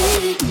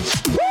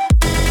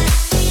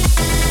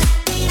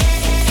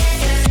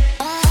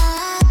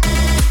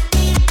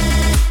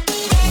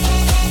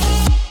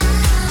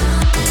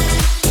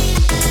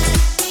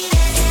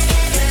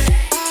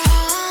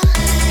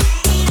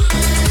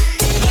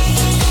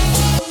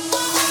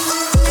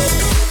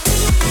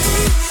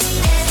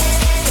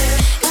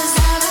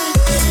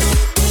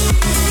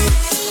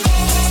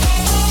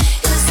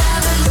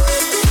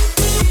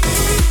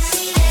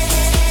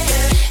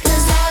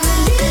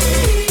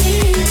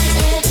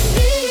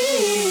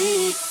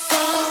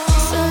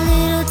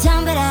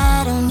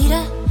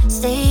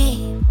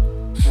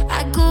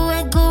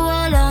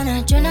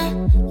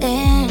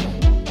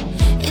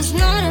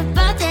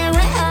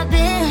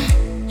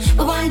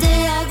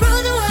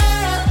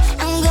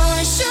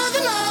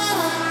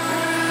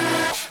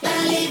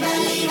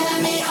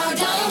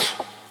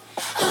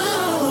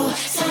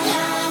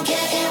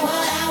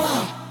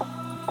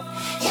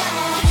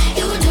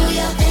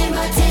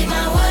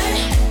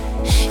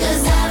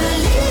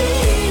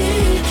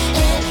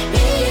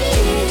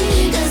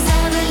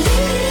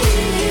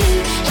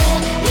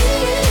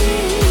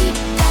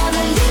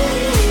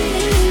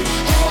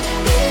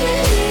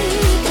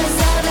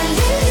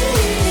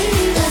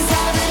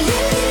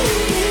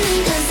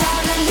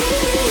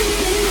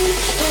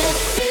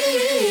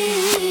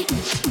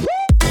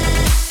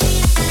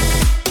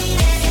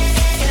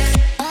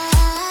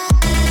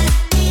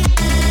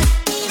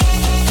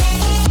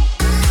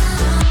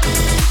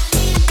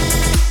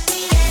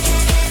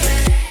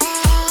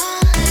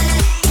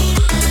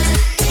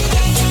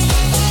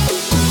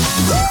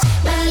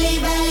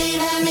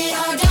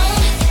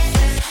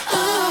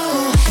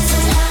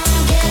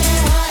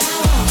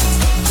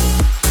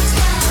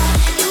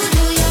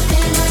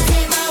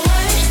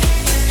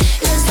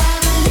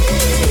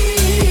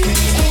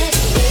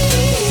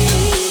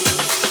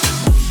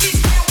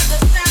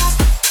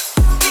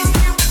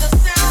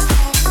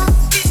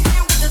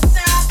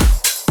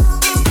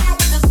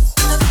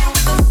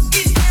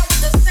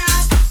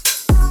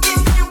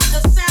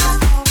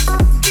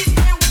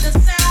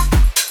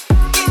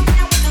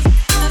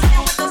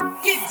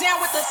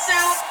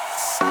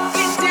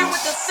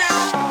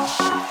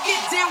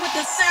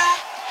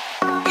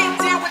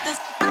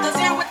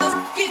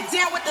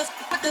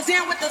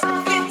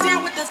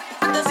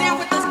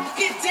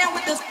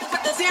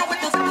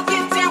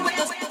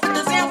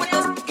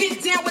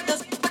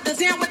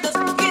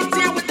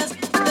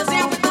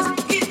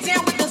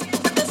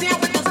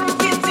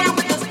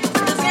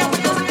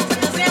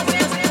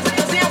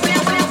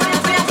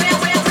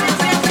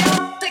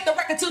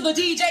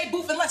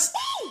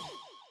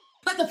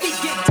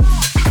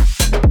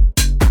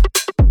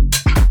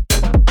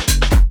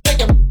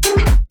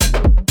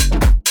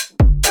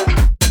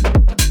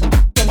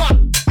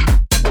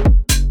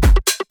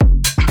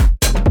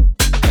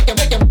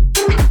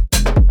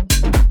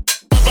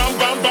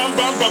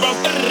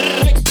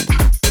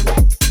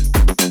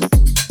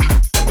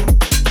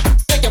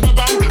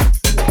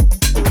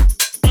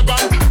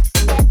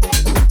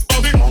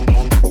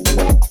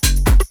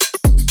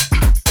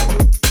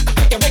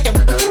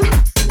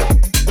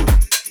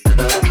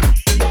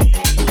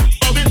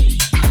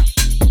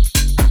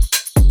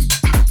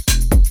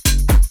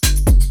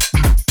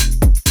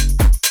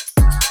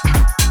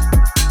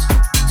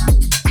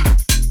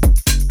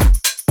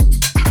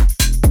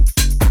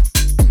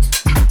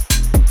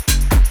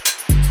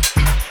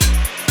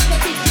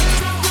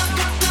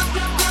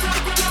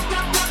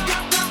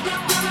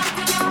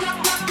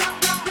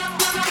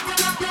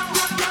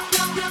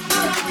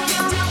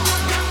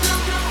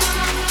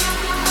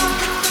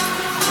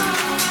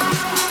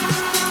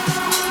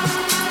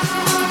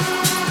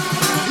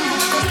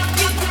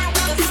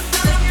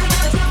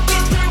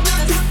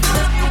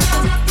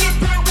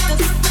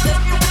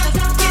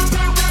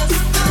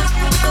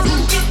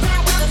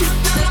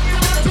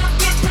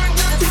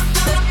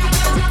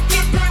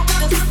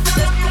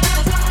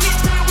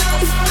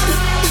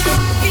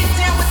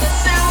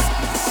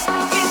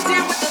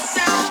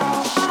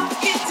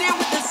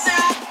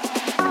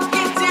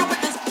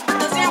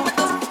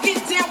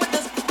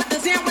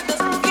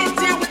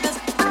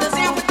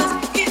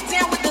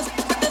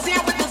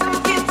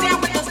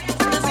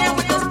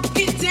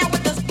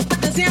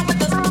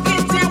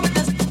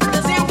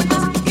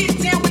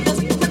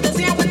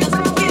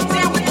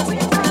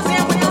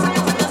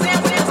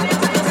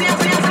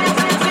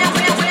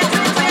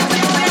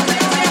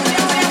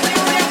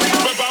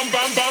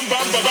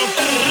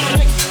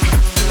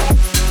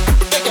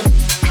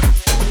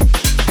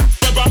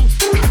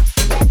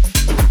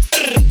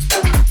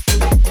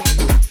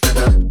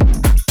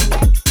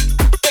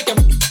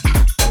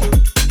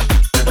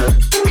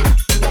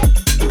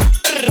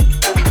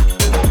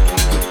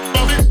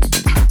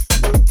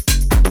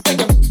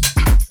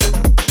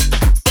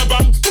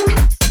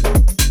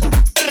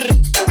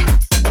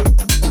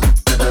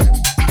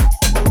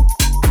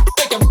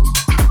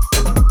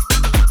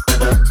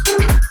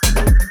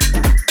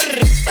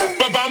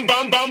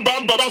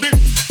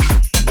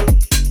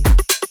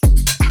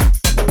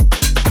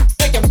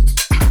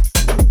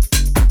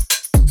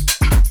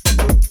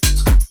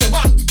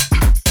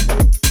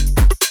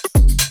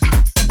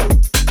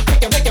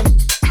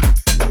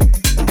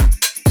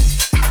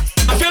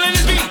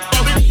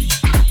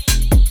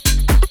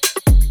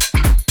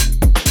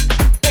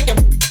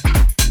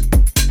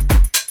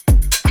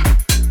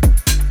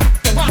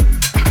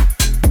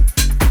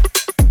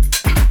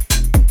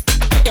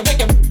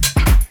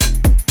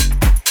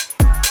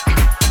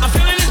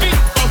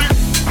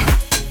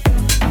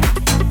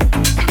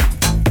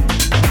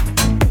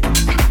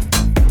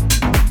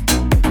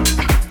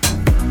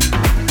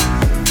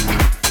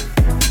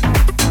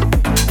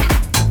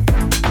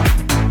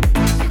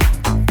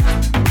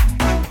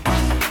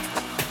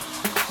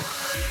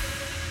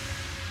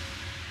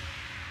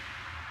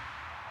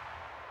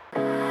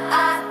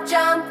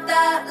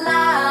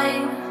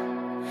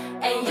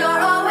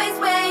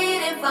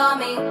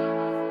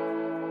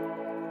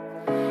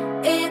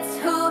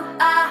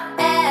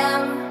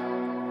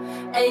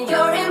 and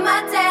you're in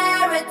my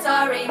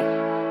territory.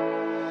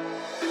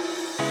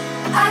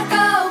 I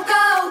go,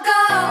 go,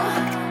 go,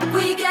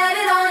 we get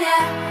it on,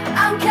 yeah.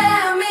 I'm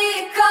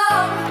chemical,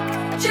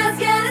 just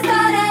get it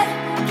started.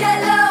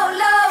 Get low,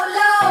 low,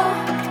 low,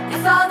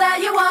 it's all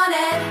that you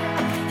wanted.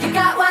 You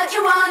got what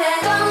you wanted.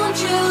 Don't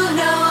you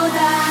know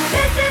that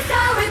this is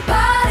how we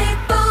party,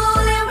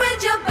 fooling with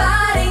your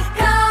body.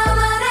 Come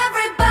on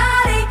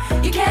everybody,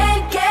 you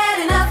can't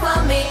get enough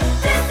of me.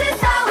 This is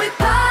how we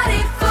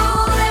party,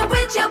 fooling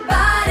with your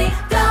body.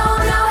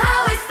 Don't know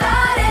how it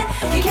started,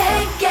 you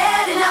can't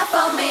get enough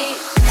of me.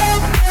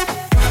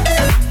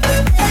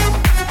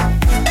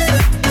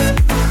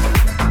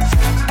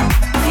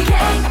 You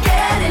can't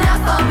get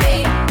enough of me.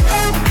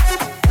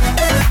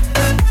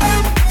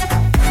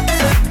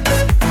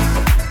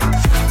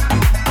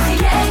 You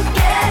can't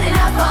get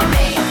enough of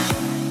me.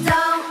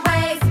 Don't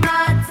waste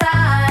my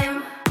time.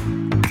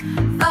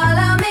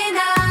 Follow me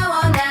now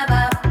or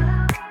never.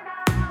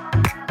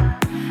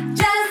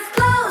 Just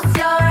close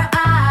your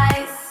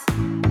eyes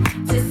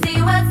to see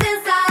what's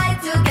inside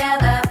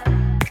together.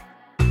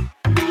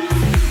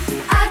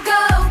 I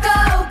go, go,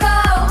 go,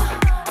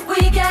 we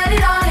get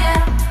it on,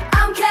 yeah.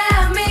 I'm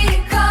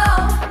chemical,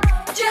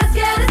 just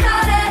get it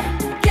started.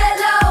 Get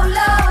low,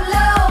 low,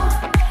 low,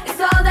 it's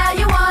all that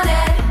you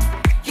wanted.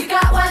 You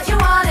got what you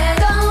wanted.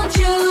 Don't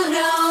you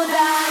know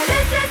that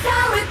this is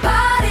how we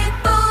party,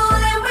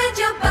 fooling with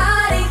your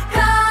body.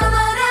 Come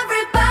on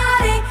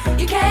everybody,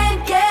 you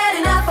can't get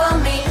enough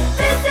of me.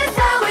 This is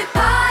how we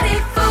party,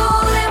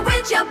 fooling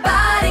with your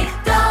body.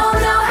 Don't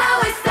know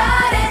how it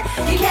started,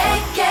 you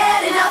can't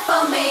get enough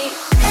of me.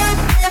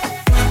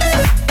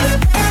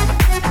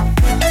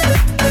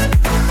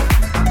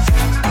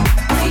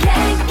 You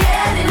can't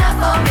get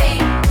enough of me.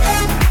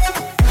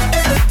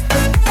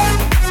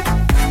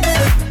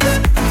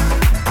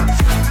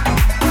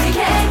 You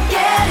can't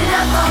get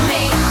enough of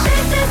me.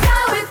 This is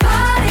how we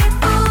party,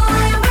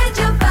 fooling with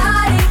your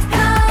body.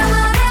 Come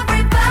on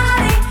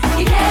everybody,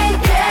 you can't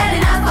get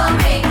enough of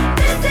me.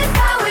 This is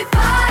how we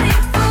party,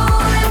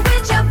 fooling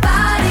with your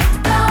body.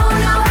 Don't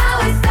know how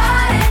it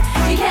started,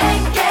 you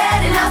can't get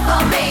enough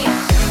of me.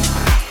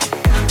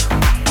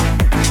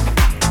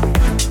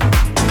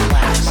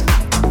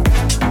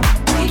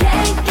 You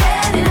can't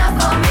get enough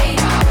of me.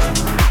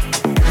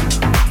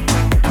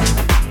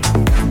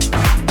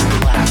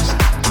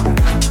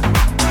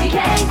 You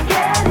can't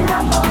get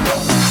enough of me.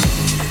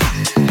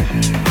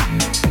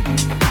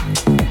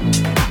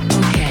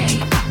 Okay,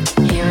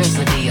 here is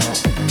the deal.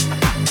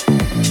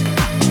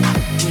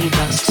 We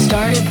just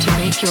started to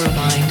make your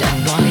mind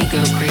and body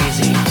go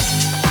crazy.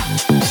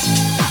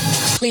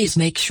 Please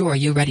make sure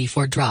you're ready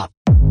for drop.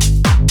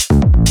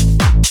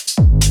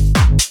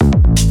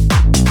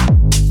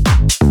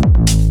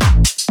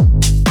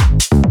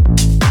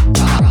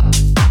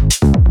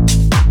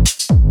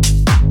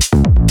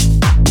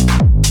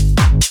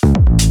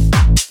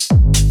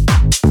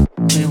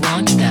 We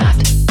want that.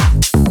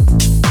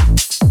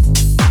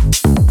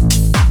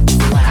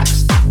 Relax.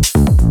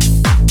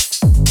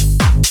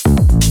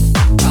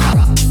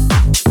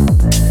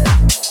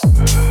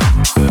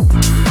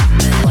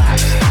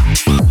 Relax.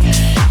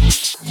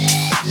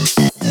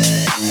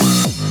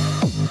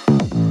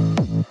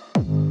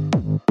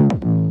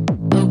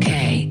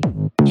 Okay,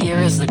 here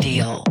is the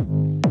deal.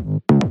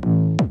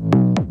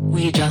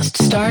 We just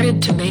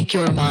started to make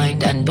your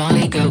mind and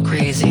body go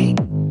crazy.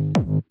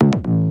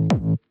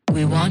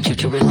 We want you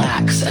to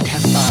relax and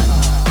have fun.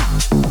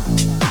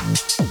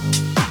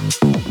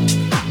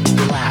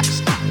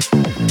 Relax.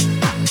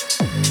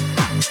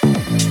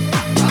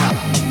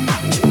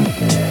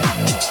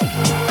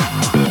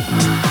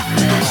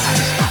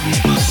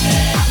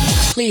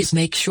 Relax. Please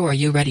make sure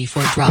you're ready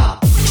for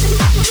drop.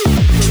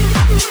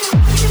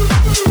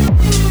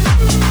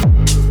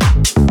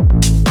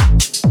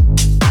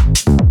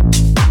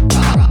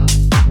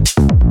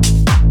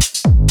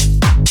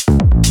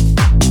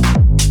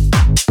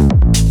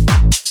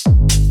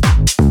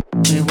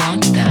 We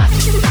want that.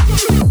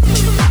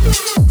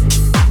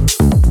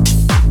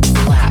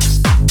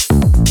 Relax.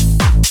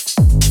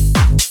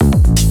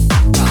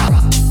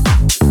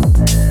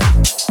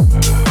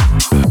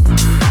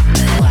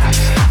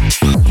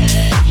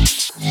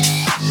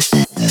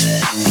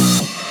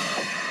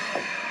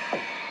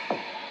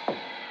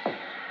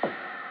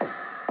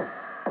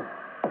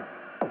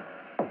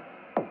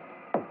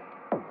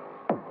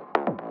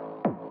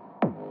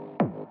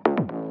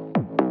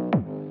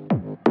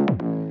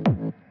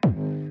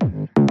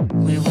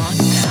 We want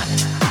that.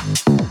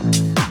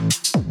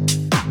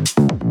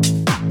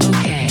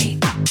 Okay,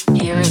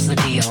 here is the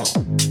deal.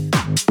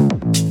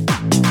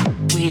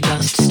 We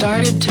just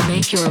started to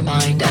make your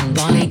mind and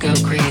body go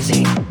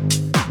crazy.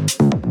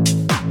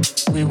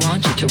 We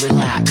want you to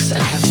relax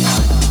and have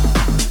fun.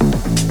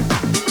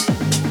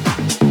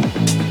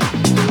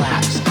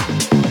 Relax.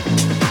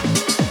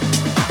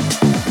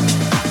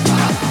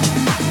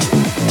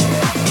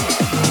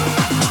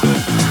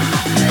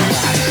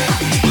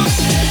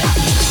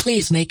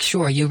 Please make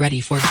sure you're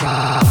ready for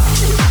drop.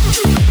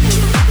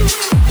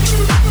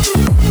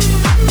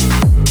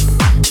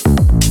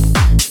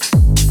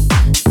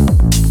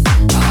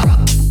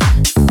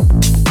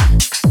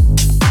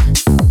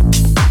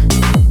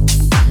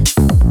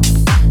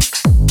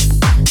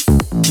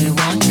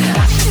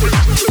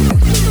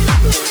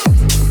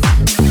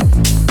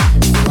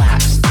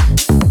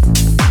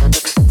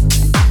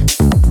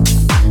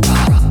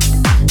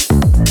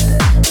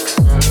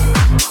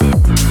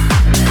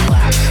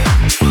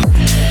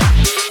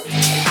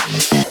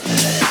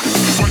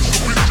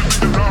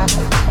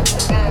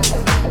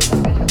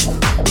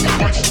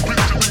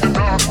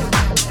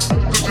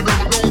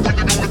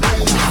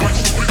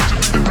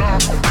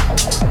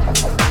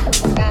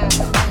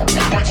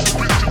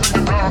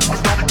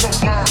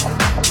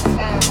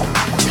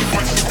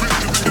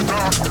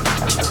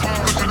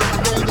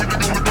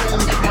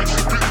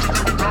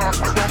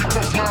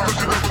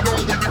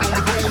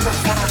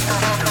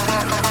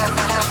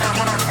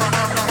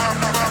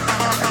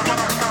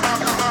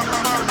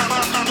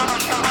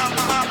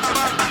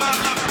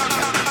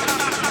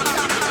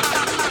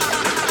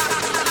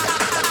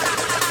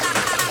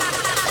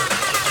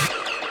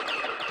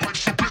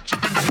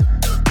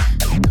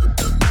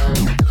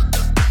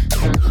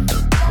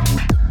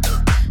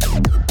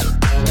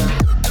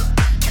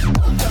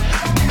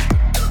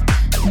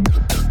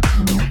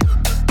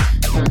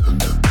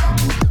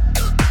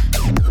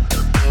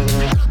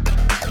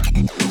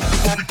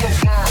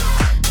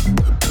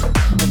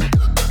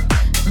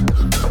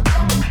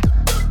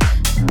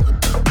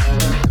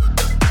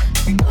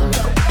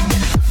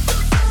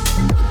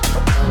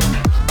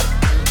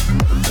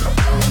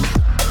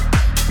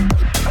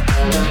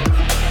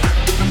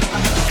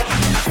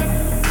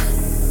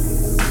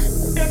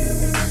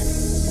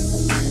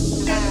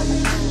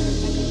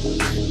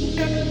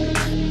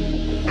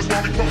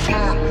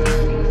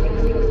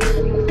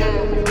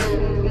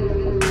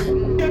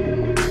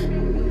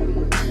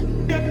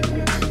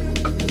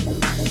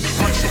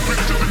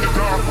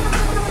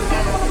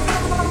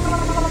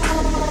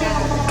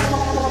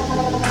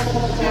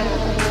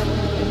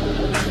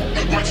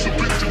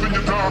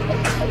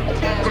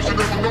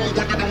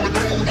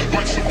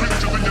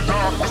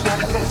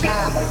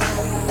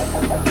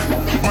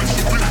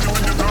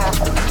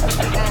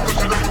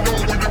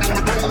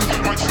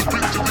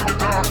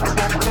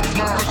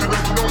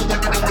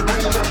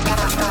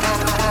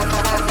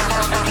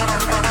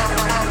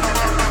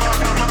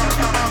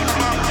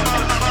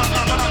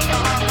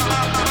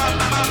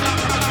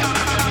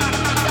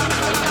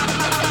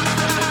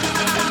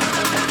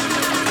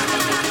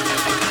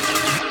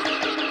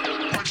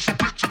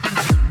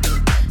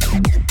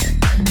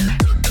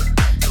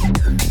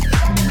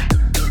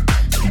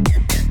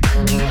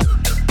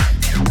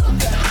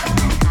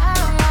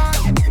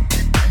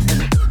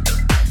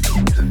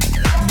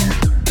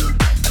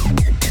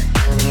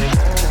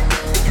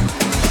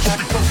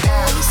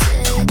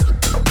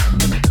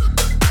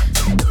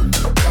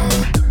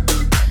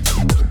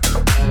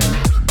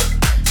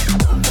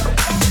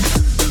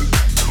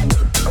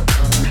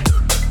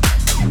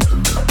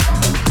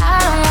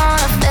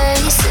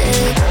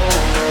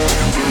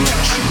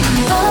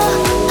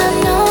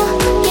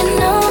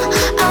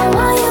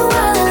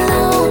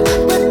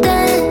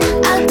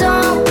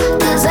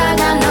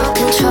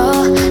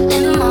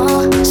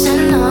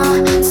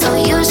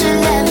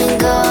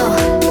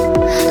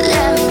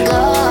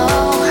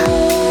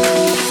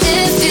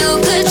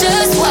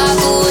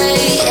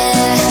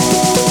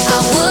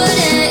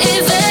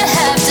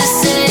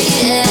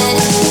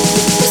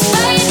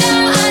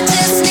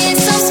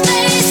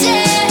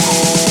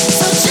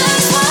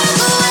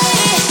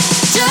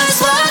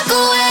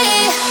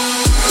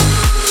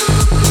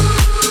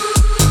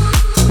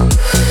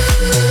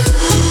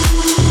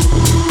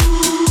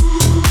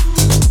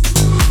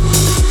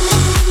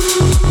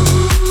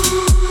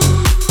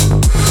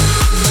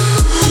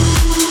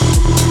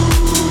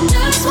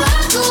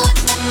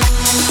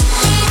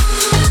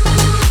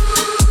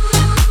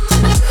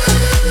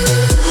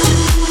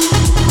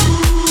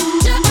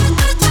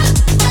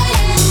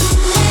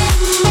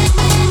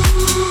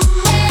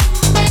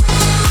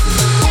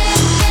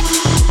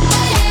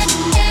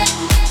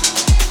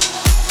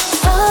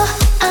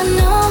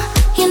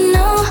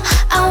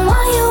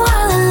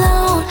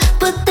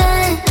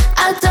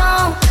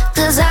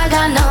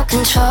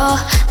 control,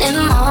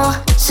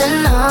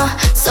 emotional.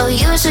 So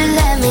you should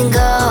let me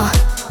go,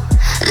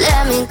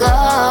 let me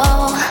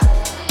go.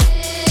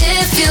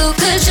 If you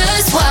could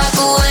just walk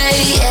away,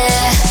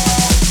 yeah,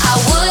 I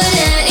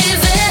wouldn't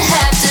even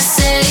have to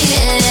say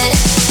it.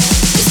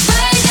 'Cause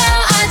right now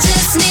I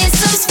just need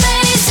some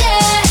space,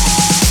 yeah.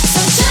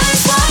 So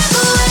just walk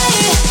away,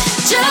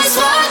 just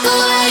walk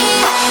away.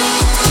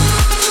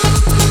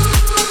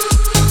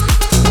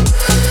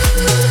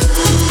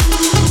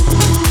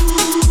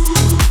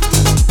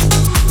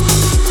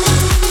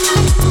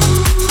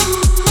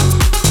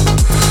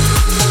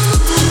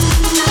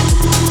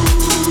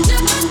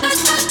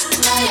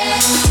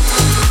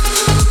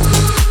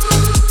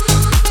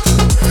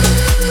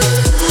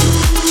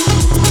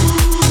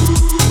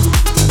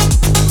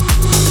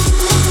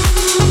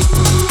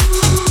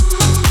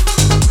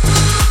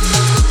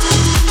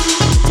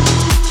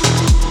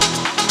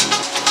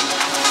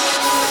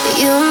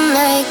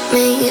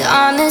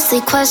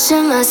 Honestly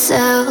question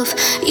myself.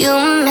 You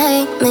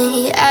make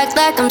me act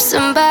like I'm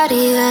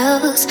somebody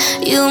else.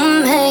 You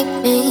make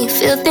me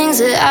feel things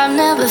that I've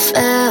never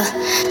felt.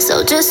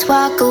 So just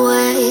walk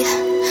away,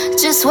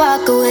 just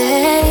walk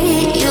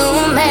away. You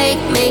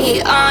make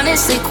me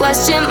honestly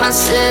question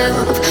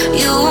myself.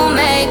 You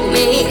make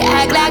me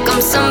act like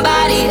I'm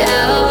somebody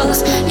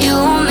else. You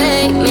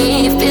make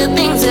me feel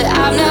things that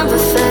I've never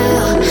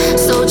felt.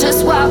 So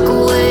just walk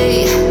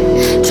away,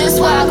 just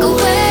walk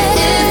away.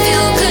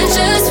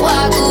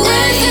 Walk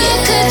away. If you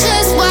could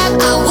just walk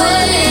away, I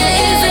wouldn't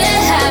even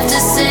have to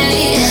say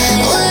it.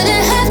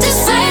 Wouldn't have to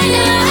say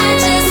now. I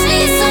just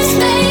need some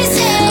space.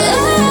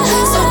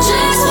 So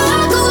just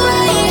walk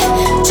away,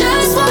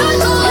 just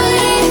walk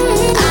away.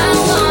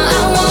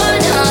 I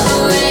wanna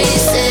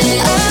erase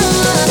it.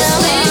 'Cause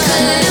we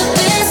could have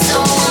been so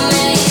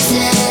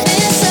amazing,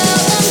 so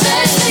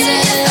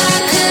amazing. If I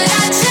could,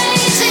 I'd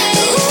change it.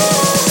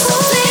 So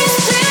please,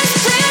 please,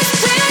 please,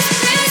 please,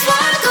 please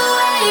walk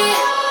away.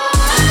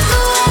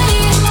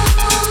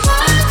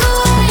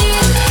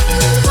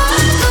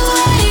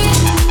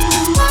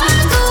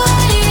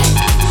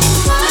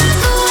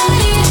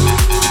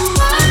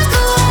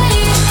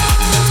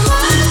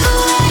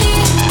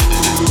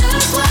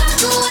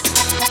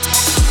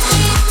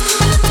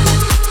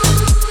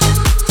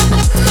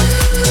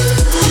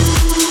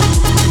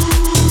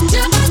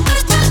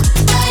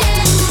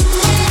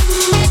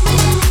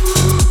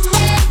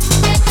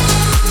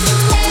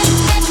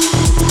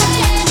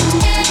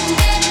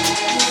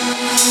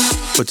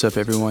 What's up,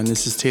 everyone?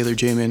 This is Taylor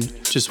Jaymin.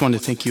 Just want to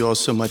thank you all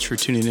so much for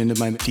tuning into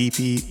my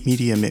DP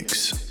Media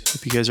Mix.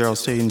 Hope you guys are all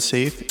staying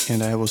safe,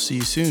 and I will see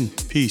you soon.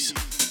 Peace.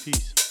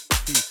 Peace.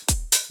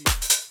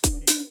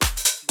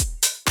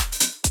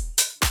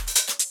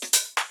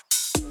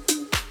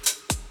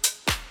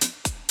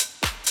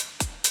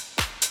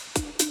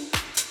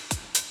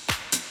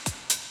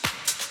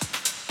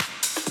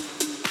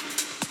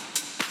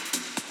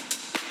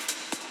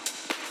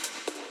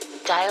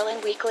 Dial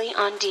in weekly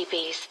on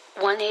DP's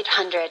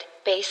 1-800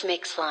 Base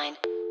Mixline.